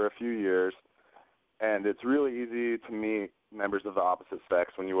 actually, for a few years. And it's really easy to meet members of the opposite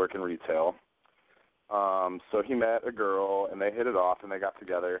sex when you work in retail. So he met a girl, and they hit it off, and they got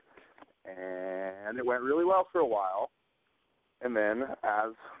together. And it went really well for a while. And then,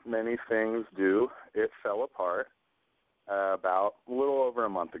 as many things do, it fell apart about a little over a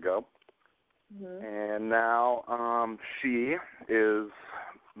month ago. Mm-hmm. And now she is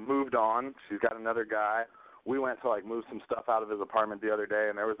moved on. She's got another guy. We went to, move some stuff out of his apartment the other day,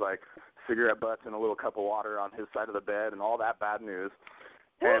 and there was, cigarette butts and a little cup of water on his side of the bed and all that bad news.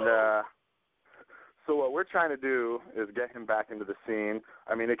 And so what we're trying to do is get him back into the scene.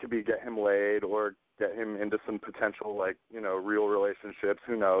 I mean, it could be get him laid or get him into some potential, real relationships.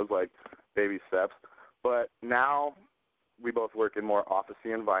 Who knows, baby steps. But now we both work in more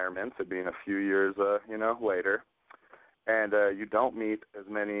office-y environments, it being a few years, later. And you don't meet as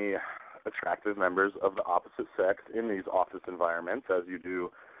many attractive members of the opposite sex in these office environments as you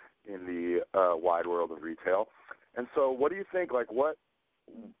do in the wide world of retail. And so what do you think,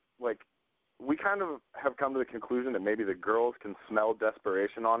 we kind of have come to the conclusion that maybe the girls can smell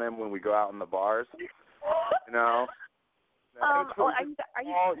desperation on him when we go out in the bars, are you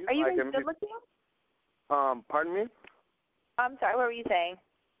guys good looking? Pardon me? I'm sorry, what were you saying?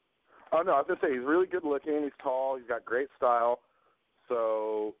 Oh, no, I was going to say he's really good looking, he's tall, he's got great style,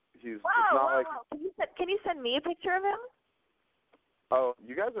 so he's Wow. Can you send me a picture of him? Oh,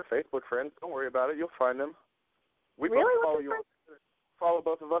 you guys are Facebook friends, don't worry about it, you'll find him. We really? both follow you on Twitter. Follow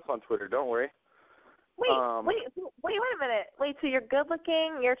both of us on Twitter, don't worry. Wait a minute. Wait, so you're good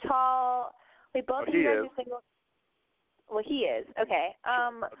looking, you're tall, both of you guys are single? Well, he is, okay.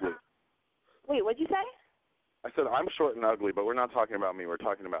 Wait, what'd you say? I said I'm short and ugly, but we're not talking about me. We're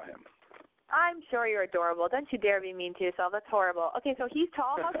talking about him. I'm sure you're adorable. Don't you dare be mean to yourself. That's horrible. Okay, so he's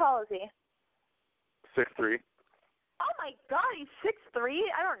tall. How tall is he? 6'3". Oh, my God, he's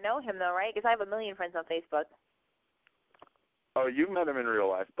 6'3"? I don't know him, though, right? Because I have a million friends on Facebook. Oh, you've met him in real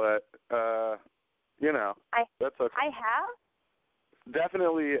life, but, that's okay. I have?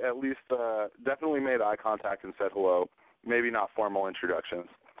 Definitely definitely made eye contact and said hello. Maybe not formal introductions.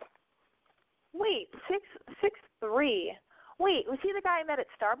 Wait, 6'3". Wait, was he the guy I met at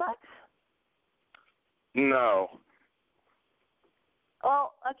Starbucks? No.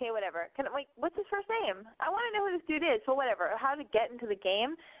 Well, okay, whatever. What's his first name? I want to know who this dude is. So whatever. How to get into the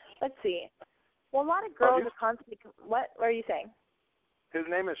game? Let's see. Well, a lot of girls are constantly. What are you saying? His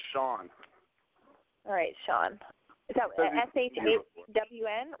name is Sean. All right, Sean. Is that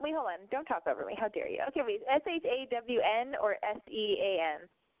S-H-A-W-N? Wait, hold on. Don't talk over me. How dare you? Okay, wait. S-H-A-W-N or S-E-A-N?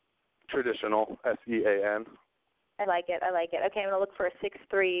 Traditional, S-E-A-N. I like it. Okay, I'm going to look for a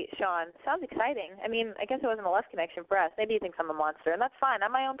 6'3" Sean. Sounds exciting. I mean, I guess it wasn't a lust connection for us. Maybe he thinks I'm a monster, and that's fine.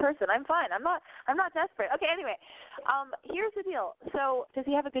 I'm my own person. I'm fine. I'm not desperate. Okay, anyway. Here's the deal. So, does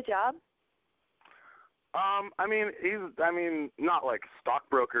he have a good job? He's not like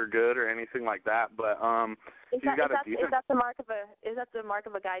stockbroker good or anything like that, but he's got a decent. Is that the mark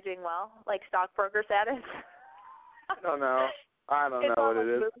of a guy doing well, like stockbroker status? I don't know It's what like it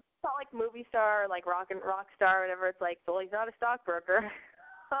is. It's not like movie star, or like rock star, or whatever. It's like, well, he's not a stockbroker.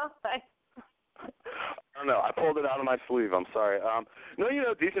 I don't know. I pulled it out of my sleeve. I'm sorry. No,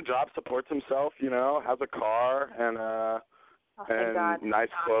 decent job, supports himself. Has a car and nice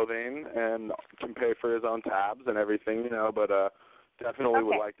clothing, and can pay for his own tabs and everything. But definitely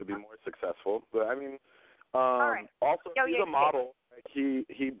would like to be more successful. But I mean, right. also he's a model. Like,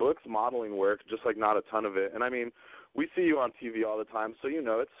 he books modeling work, just like not a ton of it. And I mean, we see you on TV all the time, so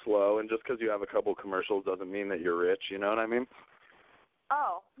it's slow. And just because you have a couple commercials doesn't mean that you're rich. You know what I mean?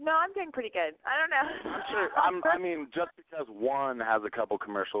 Oh, no, I'm doing pretty good. I don't know. I'm sure. I mean, just because one has a couple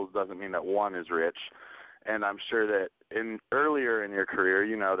commercials doesn't mean that one is rich. And I'm sure that earlier in your career,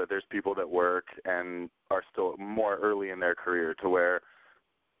 that there's people that work and are still more early in their career to where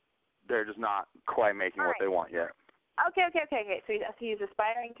they're just not quite making what they want yet. Okay. So he's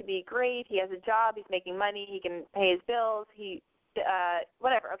aspiring to be great. He has a job. He's making money. He can pay his bills.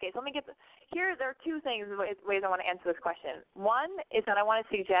 Whatever. Okay, so let me here there are two ways I want to answer this question. One is that I want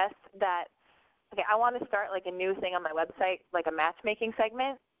to suggest that, I want to start like a new thing on my website, like a matchmaking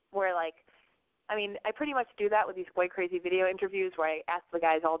segment where I pretty much do that with these Boy Crazy video interviews where I ask the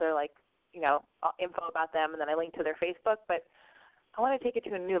guys all their info about them, and then I link to their Facebook, but I want to take it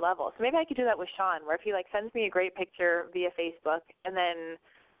to a new level. So maybe I could do that with Sean, where if he sends me a great picture via Facebook, and then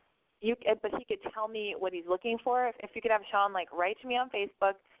but he could tell me what he's looking for. If you could have Sean write to me on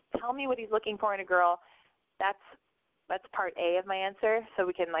Facebook, tell me what he's looking for in a girl. That's part A of my answer, so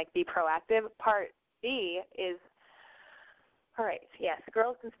we can be proactive. Part B is, all right, yes,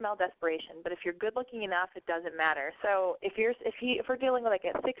 girls can smell desperation, but if you're good looking enough, it doesn't matter. So if we're dealing with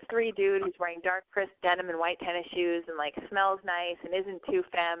a 6'3" dude who's wearing dark crisp denim and white tennis shoes and smells nice and isn't too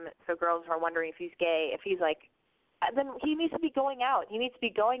femme, so girls are wondering if he's gay, if he's then he needs to be going out. He needs to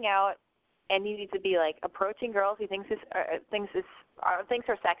be going out, and he needs to be approaching girls he thinks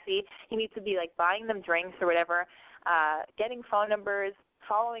are sexy. He needs to be buying them drinks or whatever, getting phone numbers,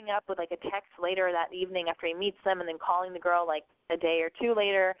 following up with a text later that evening after he meets them, and then calling the girl a day or two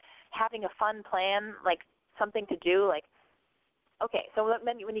later, having a fun plan, something to do. Okay, so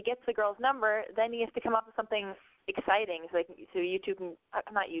then when he gets the girl's number, then he has to come up with something exciting so you two can,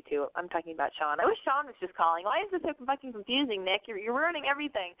 not you two, I'm talking about Sean. I wish Sean was just calling. Why is this so fucking confusing, Nick? You're ruining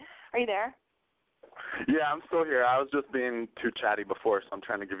everything. Are you there? Yeah, I'm still here. I was just being too chatty before, so I'm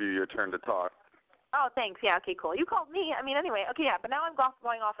trying to give you your turn to talk. Oh, thanks. Yeah, okay, cool. You called me. Anyway, okay, yeah, but now I'm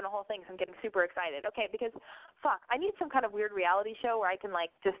going off on a whole thing, so I'm getting super excited. Okay, because, I need some kind of weird reality show where I can,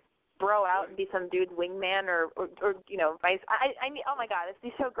 just bro out and be some dude's wingman or vice. I need, oh, my God,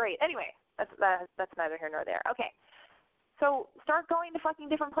 this is so great. Anyway, that's neither here nor there. Okay, so start going to fucking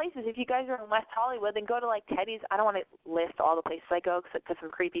different places. If you guys are in West Hollywood, then go to, Teddy's. I don't want to list all the places I go because some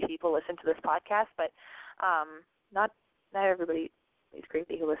creepy people listen to this podcast, but not everybody is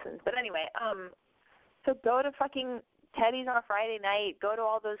creepy who listens. But anyway, so go to fucking Teddy's on a Friday night. Go to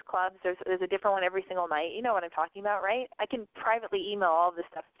all those clubs. There's a different one every single night. You know what I'm talking about, right? I can privately email all of this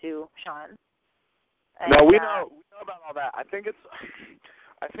stuff to Sean. And, no, we know about all that. I think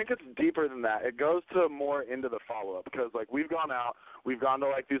it's deeper than that. It goes to more into the follow-up because, we've gone out. We've gone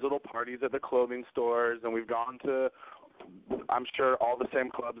to, these little parties at the clothing stores, and we've gone to, I'm sure, all the same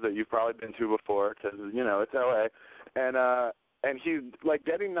clubs that you've probably been to before because, it's L.A. And he,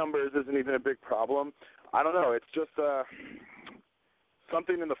 getting numbers isn't even a big problem. I don't know. It's just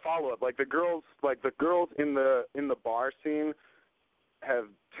something in the follow-up. The girls in the bar scene have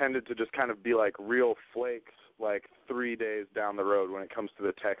tended to just kind of be real flakes 3 days down the road when it comes to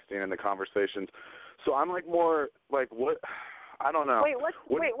the texting and the conversations. So I'm more what? I don't know.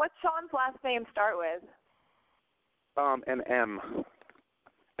 What's Sean's last name start with? An M.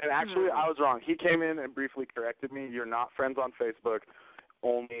 And actually, I was wrong. He came in and briefly corrected me. You're not friends on Facebook,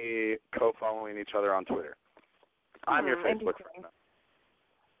 only co-following each other on Twitter. I'm your Facebook friend.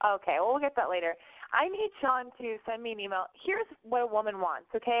 Okay, well, we'll get that later. I need Sean to send me an email. Here's what a woman wants,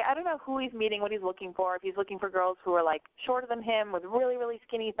 okay? I don't know who he's meeting, what he's looking for, if he's looking for girls who are, shorter than him with really, really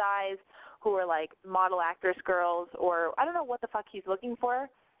skinny thighs, who are, model actress girls, or I don't know what the fuck he's looking for.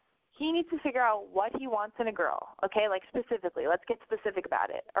 He needs to figure out what he wants in a girl, okay, specifically. Let's get specific about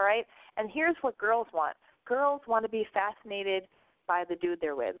it, all right? And here's what girls want. Girls want to be fascinated by the dude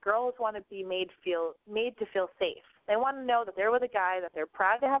they're with. Girls want to be made to feel safe. They want to know that they're with a guy that they're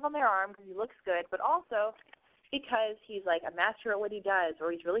proud to have on their arm because he looks good, but also because he's a master at what he does,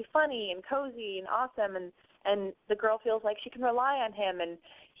 or he's really funny and cozy and awesome, and the girl feels like she can rely on him, and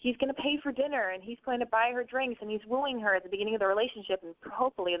he's going to pay for dinner, and he's going to buy her drinks, and he's wooing her at the beginning of the relationship and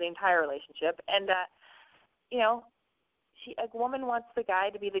hopefully the entire relationship. And, a woman wants the guy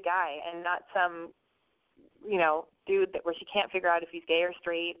to be the guy and not some dude where she can't figure out if he's gay or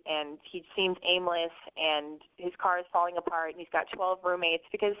straight, and he seems aimless, and his car is falling apart, and he's got 12 roommates.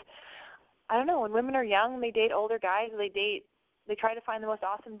 Because I don't know, when women are young, they date older guys. They try to find the most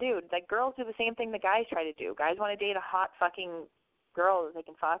awesome dude. Like, girls do the same thing that guys try to do. Guys want to date a hot fucking girl that they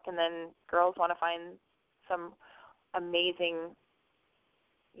can fuck, and then girls want to find some amazing,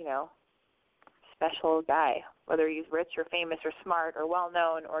 special guy, whether he's rich or famous or smart or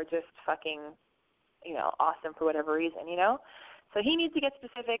well-known or just fucking, awesome for whatever reason, So he needs to get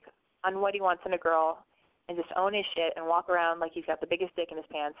specific on what he wants in a girl and just own his shit and walk around like he's got the biggest dick in his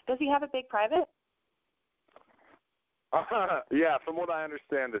pants. Does he have a big private? Yeah, from what I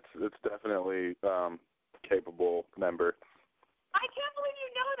understand, it's definitely capable member. I can't believe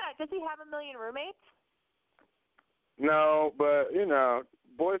you know that. Does he have 1 million roommates? No, but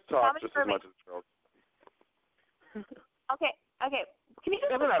boys talk just as much as girls. Okay. Can you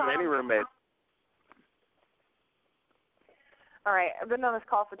just he doesn't have any roommates. All right, I've been on this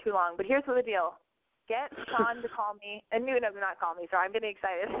call for too long, but here's the deal. Get Sean to call me. Not call me. Sorry, I'm getting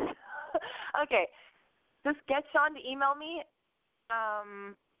excited. Okay. Just get Sean to email me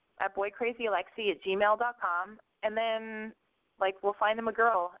at boycrazyalexi@gmail.com, and then, we'll find him a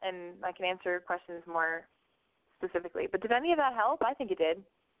girl, and I can answer questions more specifically. But did any of that help? I think it did.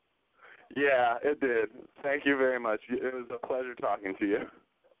 Yeah, it did. Thank you very much. It was a pleasure talking to you.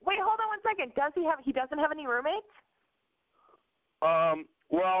 Wait, hold on 1 second. He doesn't have any roommates?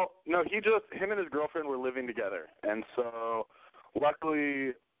 Well, no, him and his girlfriend were living together. And so,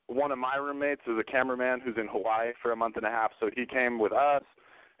 luckily, one of my roommates is a cameraman who's in Hawaii for a month and a half, so he came with us,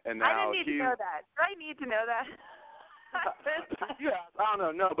 and now I didn't need to know that. Do I need to know that? Yeah, I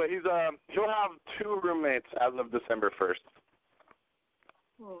don't know, but he'll have 2 roommates as of December 1st.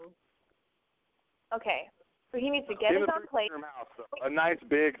 Okay, so he needs to get his own place. House, a nice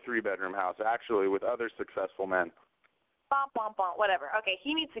big 3-bedroom house, actually, with other successful men. Whatever. Okay,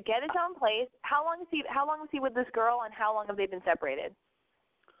 he needs to get his own place. How long is he with this girl, and how long have they been separated?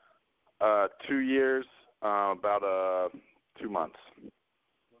 2 years, about 2 months.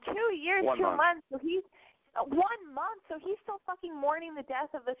 2 years, 1 2 month. months. So he's 1 month. So he's still fucking mourning the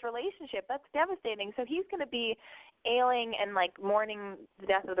death of this relationship. That's devastating. So he's going to be ailing and mourning the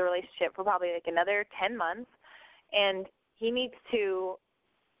death of the relationship for probably another 10 months, and he needs to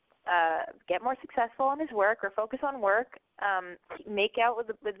get more successful in his work or focus on work, make out with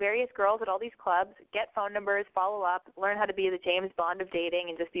various girls at all these clubs, get phone numbers, follow up, learn how to be the James Bond of dating,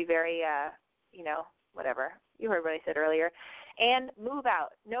 and just be very, whatever. You heard what I said earlier. And move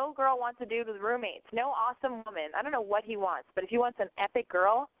out. No girl wants a dude with roommates. No awesome woman. I don't know what he wants, but if he wants an epic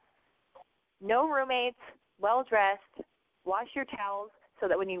girl, no roommates, well-dressed, wash your towels so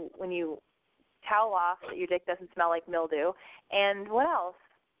that when you towel off, that your dick doesn't smell like mildew. And what else?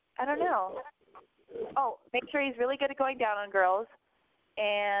 I don't know. Oh, make sure he's really good at going down on girls,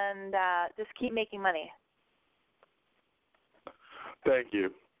 and just keep making money. Thank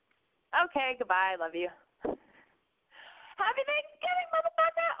you. Okay, goodbye. I love you. Happy Thanksgiving,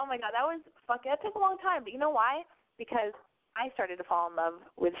 motherfucker! Oh my God, that took a long time. But you know why? Because I started to fall in love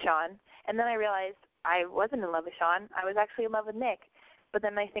with Sean, and then I realized I wasn't in love with Sean. I was actually in love with Nick. But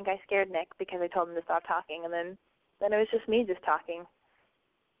then I think I scared Nick because I told him to stop talking, and then it was just me just talking.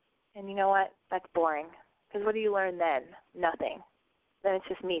 And you know what? That's boring. Because what do you learn then? Nothing. Then it's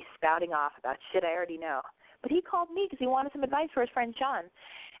just me spouting off about shit I already know. But he called me because he wanted some advice for his friend Sean.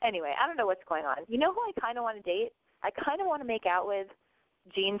 Anyway, I don't know what's going on. You know who I kind of want to date? I kind of want to make out with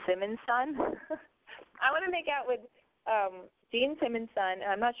Gene Simmons' son. I want to make out with Gene Simmons' son, and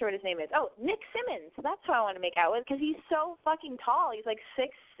I'm not sure what his name is. Oh, Nick Simmons. That's who I want to make out with because he's so fucking tall. He's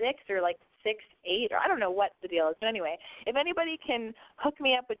 6'6" or 6'8", or I don't know what the deal is. But anyway, if anybody can hook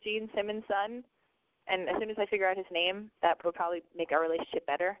me up with Gene Simmons' son, and as soon as I figure out his name, that would probably make our relationship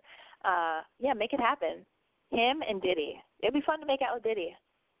better. Yeah, make it happen. Him and Diddy. It'd be fun to make out with Diddy.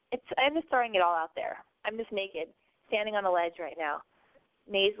 I'm just throwing it all out there. I'm just naked, standing on a ledge right now,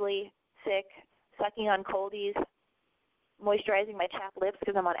 nasally, sick, sucking on coldies, moisturizing my chapped lips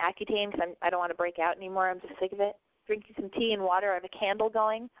because I'm on Accutane because I don't want to break out anymore. I'm just sick of it. Drinking some tea and water. I have a candle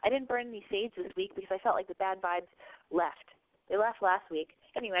going. I didn't burn any sage this week because I felt like the bad vibes left. They left last week.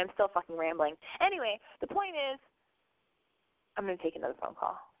 Anyway, I'm still fucking rambling. Anyway, the point is, I'm going to take another phone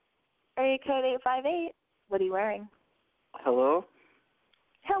call. Area code 858. What are you wearing? Hello?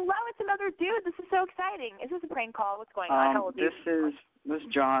 Hello, it's another dude. This is so exciting. Is this a prank call? What's going on? How old are you? This is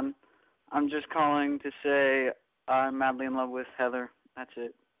John. I'm just calling to say I'm madly in love with Heather. That's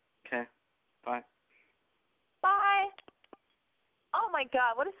it. Okay. Bye. Bye. Oh, my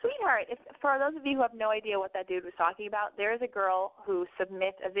God. What a sweetheart. For those of you who have no idea what that dude was talking about, there is a girl who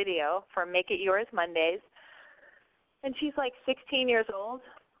submits a video for Make It Yours Mondays And she's like 16 years old.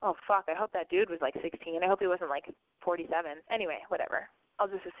 Oh, fuck, I hope that dude was like 16. I hope he wasn't like 47. Anyway, whatever. I'll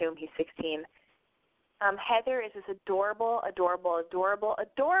just assume he's 16. Heather is this adorable, adorable, adorable,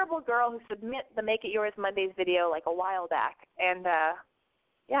 adorable girl who submit the Make It Yours Mondays video like a while back. And,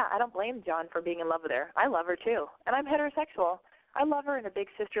 yeah, I don't blame John for being in love with her. I love her, too. And I'm heterosexual. I love her in a big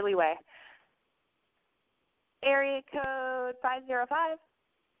sisterly way. Area code 505.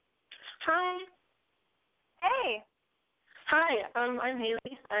 Hi. Hey. Hi, I'm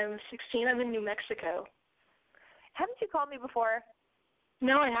Haley. I'm 16. I'm in New Mexico. Haven't you called me before?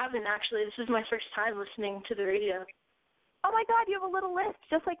 No, I haven't, actually. This is my first time listening to the radio. Oh, my God, you have a little lisp,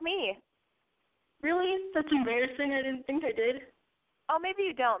 just like me. Really? That's embarrassing. I didn't think I did. Oh, maybe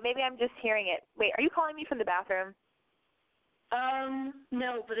you don't. Maybe I'm just hearing it. Wait, are you calling me from the bathroom?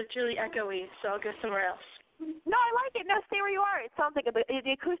 No, but it's really echoey, so I'll go somewhere else. No, I like it. No, stay where you are. It sounds like the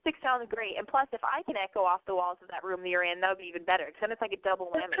acoustics sound great. And plus, if I can echo off the walls of that room that you're in, that would be even better. Because then it's like a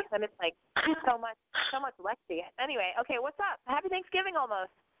double whammy. Then it's like so much Lexi. Anyway, okay, what's up? Happy Thanksgiving almost.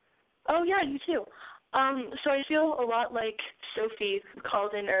 Oh, yeah, you too. So I feel a lot like Sophie, who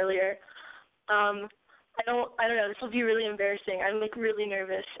called in earlier. I don't know. This will be really embarrassing. I'm like really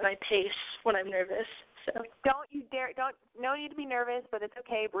nervous, and I pace when I'm nervous. So don't you dare! No need to be nervous, but it's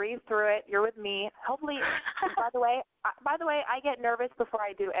okay. Breathe through it. You're with me. Hopefully, by the way, I get nervous before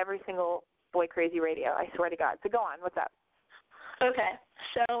I do every single Boy Crazy Radio. I swear to God. So go on. What's up? Okay.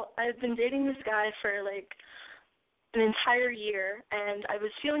 So I've been dating this guy for like an entire year, and I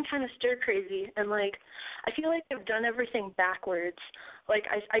was feeling kind of stir crazy, and like I feel like I've done everything backwards. Like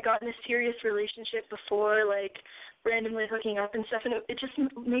I got in a serious relationship before, like randomly hooking up and stuff, and it just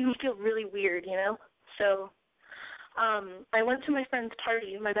made me feel really weird, you know. So I went to my friend's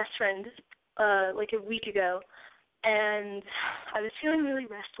party, my best friend, like a week ago, and I was feeling really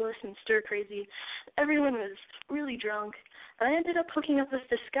restless and stir crazy. Everyone was really drunk, and I ended up hooking up with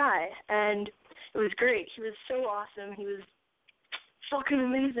this guy, and it was great. He was so awesome. He was fucking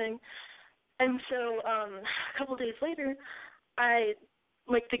amazing. And so a couple days later,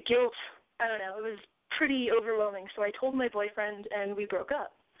 the guilt, I don't know, it was pretty overwhelming. So I told my boyfriend, and we broke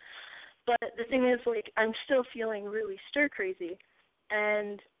up. But the thing is, like, I'm still feeling really stir crazy,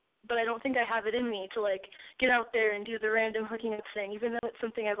 but I don't think I have it in me to like get out there and do the random hooking up thing, even though it's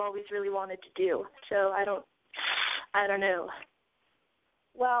something I've always really wanted to do. So I don't know.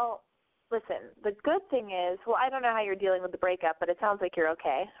 Well, listen, the good thing is, I don't know how you're dealing with the breakup, but it sounds like you're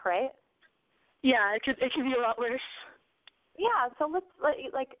okay, right? Yeah, it could be a lot worse. Yeah, so let's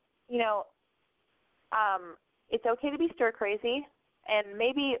it's okay to be stir crazy. And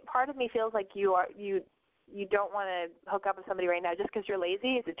maybe part of me feels like you don't want to hook up with somebody right now just because you're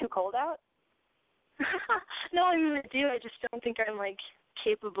lazy. Is it too cold out? No, I mean I do. I just don't think I'm like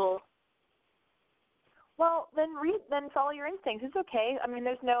capable. Well, then follow your instincts. It's okay. I mean,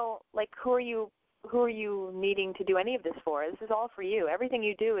 there's no like who are you needing to do any of this for? This is all for you. Everything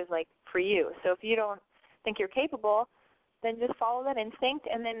you do is like for you. So if you don't think you're capable, then just follow that instinct,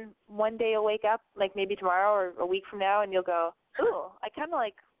 and then one day you'll wake up, like maybe tomorrow or a week from now, and you'll go, ooh, I kind of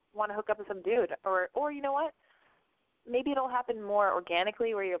like want to hook up with some dude, or you know what? Maybe it'll happen more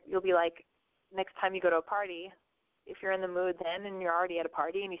organically, where you'll be like, next time you go to a party, if you're in the mood then, and you're already at a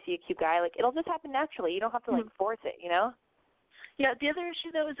party and you see a cute guy, like it'll just happen naturally. You don't have to like force it, you know? Yeah. The other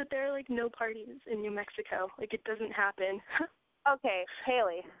issue though is that there are like no parties in New Mexico. Like it doesn't happen. Okay,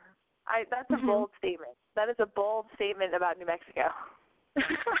 Haley, that's a bold statement. That is a bold statement about New Mexico.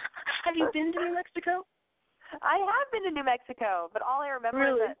 Have you been to New Mexico? I have been to New Mexico, but all I remember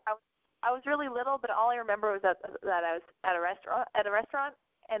is that I was really little, but all I remember was that I was at a restaurant,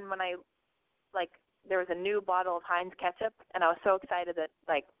 and when there was a new bottle of Heinz ketchup, and I was so excited that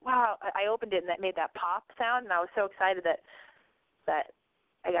wow, I opened it and that made that pop sound, and I was so excited that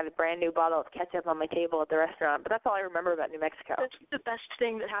I got a brand new bottle of ketchup on my table at the restaurant. But that's all I remember about New Mexico. That's the best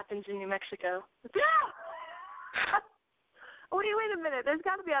thing that happens in New Mexico. Wait a minute. There's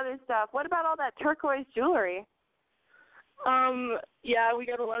got to be other stuff. What about all that turquoise jewelry? Yeah, we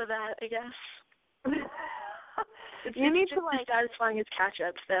got a lot of that, I guess. It's just as satisfying as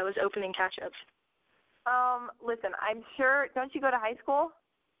catch-ups. That was opening catch-ups. Listen, I'm sure, don't you go to high school?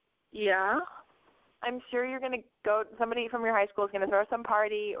 Yeah. I'm sure you're going to go, somebody from your high school is going to throw some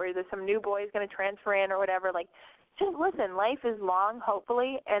party, or there's some new boy is going to transfer in or whatever. Like, just listen, life is long,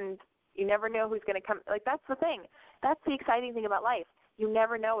 hopefully, and you never know who's going to come. Like, that's the thing. That's the exciting thing about life. You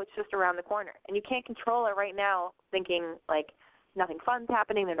never know. It's just around the corner. And you can't control it right now thinking, like, nothing fun's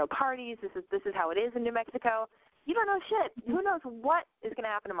happening, there are no parties, this is how it is in New Mexico. You don't know shit. Who knows what is going to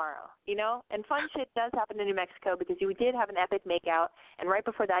happen tomorrow, you know? And fun shit does happen in New Mexico because you did have an epic makeout, and right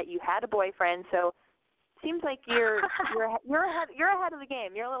before that you had a boyfriend, so seems like you're ahead of the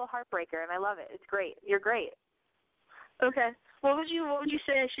game. You're a little heartbreaker, and I love it. It's great. You're great. Okay. What would you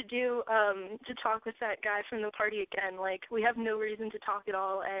say I should do to talk with that guy from the party again? Like, we have no reason to talk at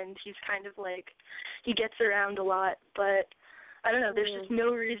all, and he's kind of like, he gets around a lot, but I don't know, there's just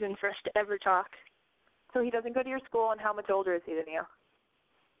no reason for us to ever talk. So he doesn't go to your school, and how much older is he than you?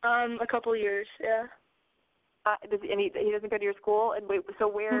 A couple years, yeah. And he doesn't go to your school? And wait, so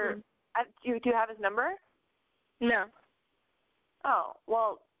where, do you have his number? No. Oh,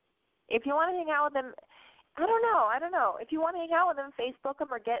 well, if you want to hang out with him, I don't know. If you want to hang out with him, Facebook him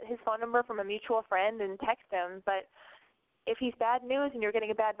or get his phone number from a mutual friend and text him. But if he's bad news and you're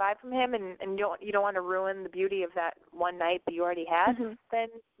getting a bad vibe from him and you don't want to ruin the beauty of that one night that you already had, then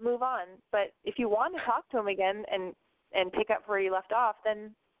move on. But if you want to talk to him again and pick up where you left off,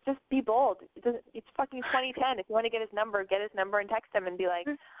 then just be bold. It's fucking 2010. If you want to get his number and text him and be like,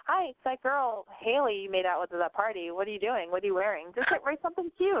 hi, it's that girl, Haley, you made out with at that party. What are you doing? What are you wearing? Just write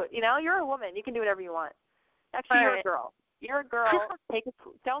something cute. You know, you're a woman. You can do whatever you want. Actually, you're a girl. You're a girl.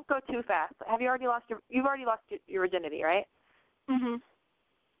 Don't go too fast. You've already lost your virginity, right? Mhm.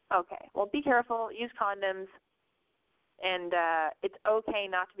 Okay. Well, be careful. Use condoms. And it's okay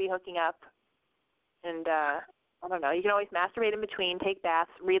not to be hooking up. And I don't know. You can always masturbate in between, take baths,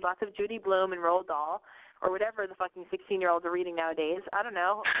 read lots of Judy Blume and Roald Dahl, or whatever the fucking 16-year-olds are reading nowadays. I don't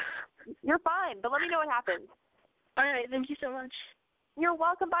know. You're fine, but let me know what happens. All right. Thank you so much. You're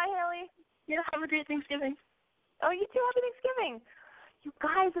welcome. Bye, Haley. Yeah. Have a great Thanksgiving. Oh, you too. Happy Thanksgiving. You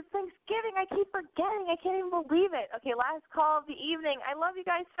guys, it's Thanksgiving. I keep forgetting. I can't even believe it. Okay, last call of the evening. I love you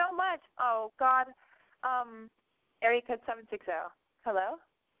guys so much. Oh, God. Area code 760. Hello?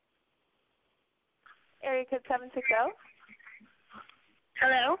 Area code 760.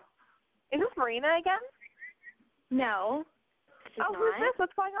 Hello? Is this Marina again? No. This is not. Who's this?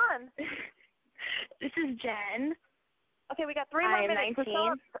 What's going on? This is Jen. Okay, we got 3 more minutes.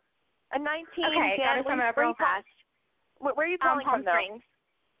 19. A 19. Okay, Jen. gotta sum up real fast. Where are you calling from, though? Springs.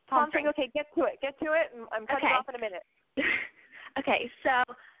 Palm Springs. Okay, get to it. And I'm cutting off in a minute. Okay, so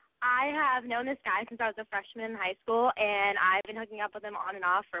I have known this guy since I was a freshman in high school, and I've been hooking up with him on and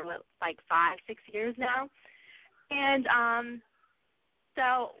off for like 5-6 years now. And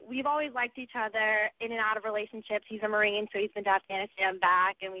so we've always liked each other in and out of relationships. He's a Marine, so he's been to Afghanistan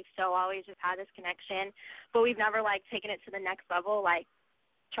back, and we've still always just had this connection. But we've never like taken it to the next level, like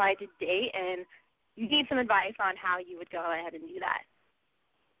tried to date. And you need some advice on how you would go ahead and do that.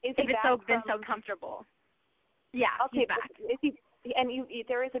 Is he been so comfortable? Yeah, okay, he's back.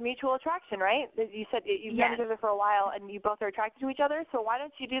 There is a mutual attraction, right? You said you've known each other for a while, and you both are attracted to each other. So why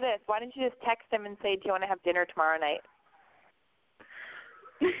don't you do this? Why don't you just text him and say, do you want to have dinner tomorrow night?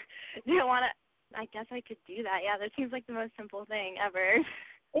 Do you want to? I guess I could do that. Yeah, that seems like the most simple thing ever.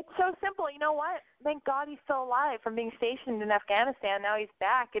 It's so simple. You know what? Thank God he's still alive from being stationed in Afghanistan. Now he's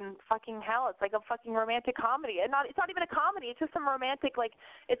back in fucking hell. It's like a fucking romantic comedy. It's not even a comedy. It's just some romantic, like,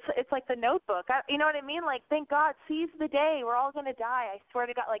 it's like The Notebook. You know what I mean? Like, thank God, seize the day. We're all going to die. I swear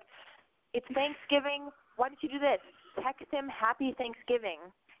to God. Like, it's Thanksgiving. Why don't you do this? Text him Happy Thanksgiving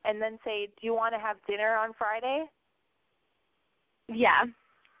and then say, do you want to have dinner on Friday? Yeah.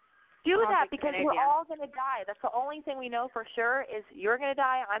 Do that because we're all going to die. That's the only thing we know for sure is you're going to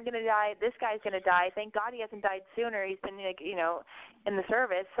die, I'm going to die, this guy's going to die. Thank God he hasn't died sooner. He's been, like, you know, in the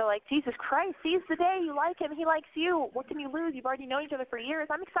service. So, like, Jesus Christ, seize the day. You like him. He likes you. What can you lose? You've already known each other for years.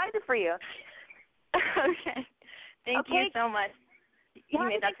 I'm excited for you. Okay. Thank you so much. You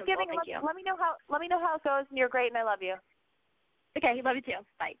made that simple. Thank you. Let me know how it goes, and you're great, and I love you. Okay, love you too.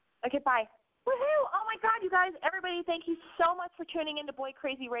 Bye. Okay, bye. Woohoo! Oh my God, you guys, everybody, thank you so much for tuning into Boy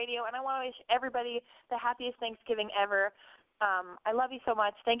Crazy Radio, and I want to wish everybody the happiest Thanksgiving ever. I love you so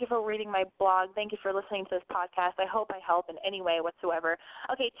much. Thank you for reading my blog. Thank you for listening to this podcast. I hope I help in any way whatsoever.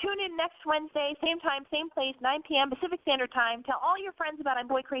 Okay, tune in next Wednesday, same time, same place, 9 p.m. Pacific Standard Time. Tell all your friends about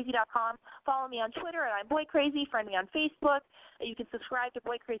I'mBoyCrazy.com. Follow me on Twitter at I'mBoyCrazy. Friend me on Facebook. You can subscribe to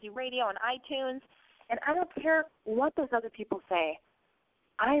Boy Crazy Radio on iTunes. And I don't care what those other people say.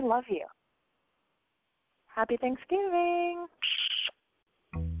 I love you. Happy Thanksgiving.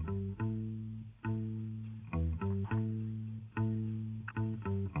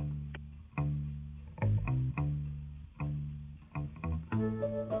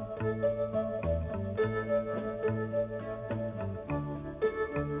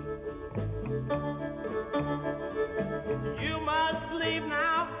 You must leave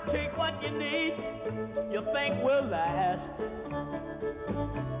now, take what you need, you think will last.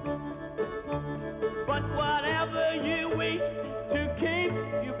 But whatever you wish to keep,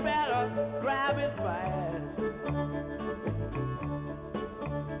 you better grab it fast.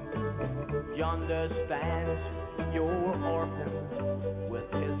 Yonder understands you're orphaned with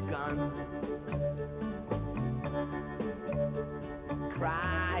his gun,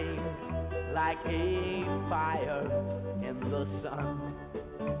 crying like a fire in the sun.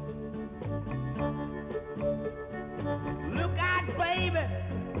 Look out, baby,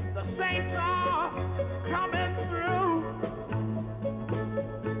 the saints are coming through,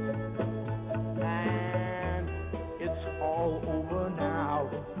 and it's all over now,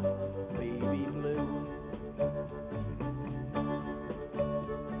 baby blue.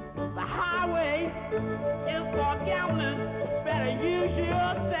 The highway is for gamblers, better use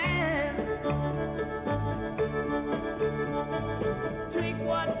your sense. Take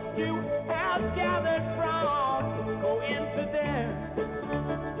what you have gathered from, go into there.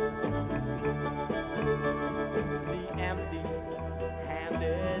 The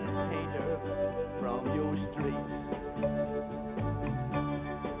empty-handed painter from your streets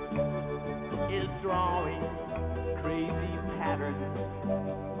is drawing crazy patterns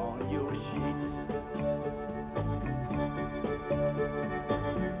on your sheets.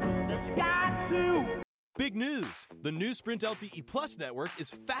 The sky too. Big news! The new Sprint LTE Plus network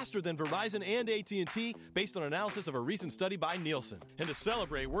is faster than Verizon and AT&T based on analysis of a recent study by Nielsen. And to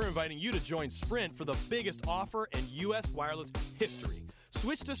celebrate, we're inviting you to join Sprint for the biggest offer in U.S. wireless history.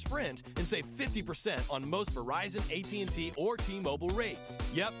 Switch to Sprint and save 50% on most Verizon, AT&T, or T-Mobile rates.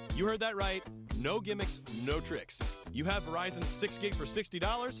 Yep, you heard that right. No gimmicks, no tricks. You have Verizon 6 gig for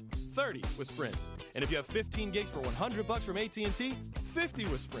 $60, 30 with Sprint. And if you have 15 gigs for $100 from AT&T, 50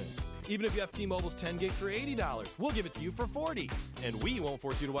 with Sprint. Even if you have T-Mobile's 10 gigs for $80, we'll give it to you for $40. And we won't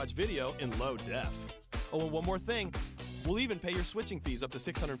force you to watch video in low def. Oh, and one more thing. We'll even pay your switching fees up to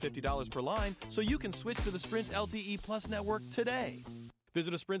 $650 per line so you can switch to the Sprint LTE Plus network today.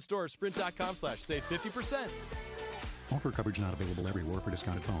 Visit a Sprint store or sprint.com/save 50%. Offer coverage not available everywhere for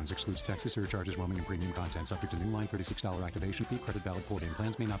discounted phones. Excludes taxes, surcharges, roaming, and premium content. Subject to new line $36 activation fee. Credit valid port-in.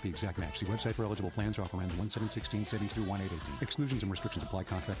 Plans may not be exact match. See website for eligible plans. Offer ends 1/7/16. Savings through 1/8/18. Exclusions and restrictions apply.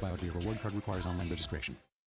 Contract valid via reward card requires online registration.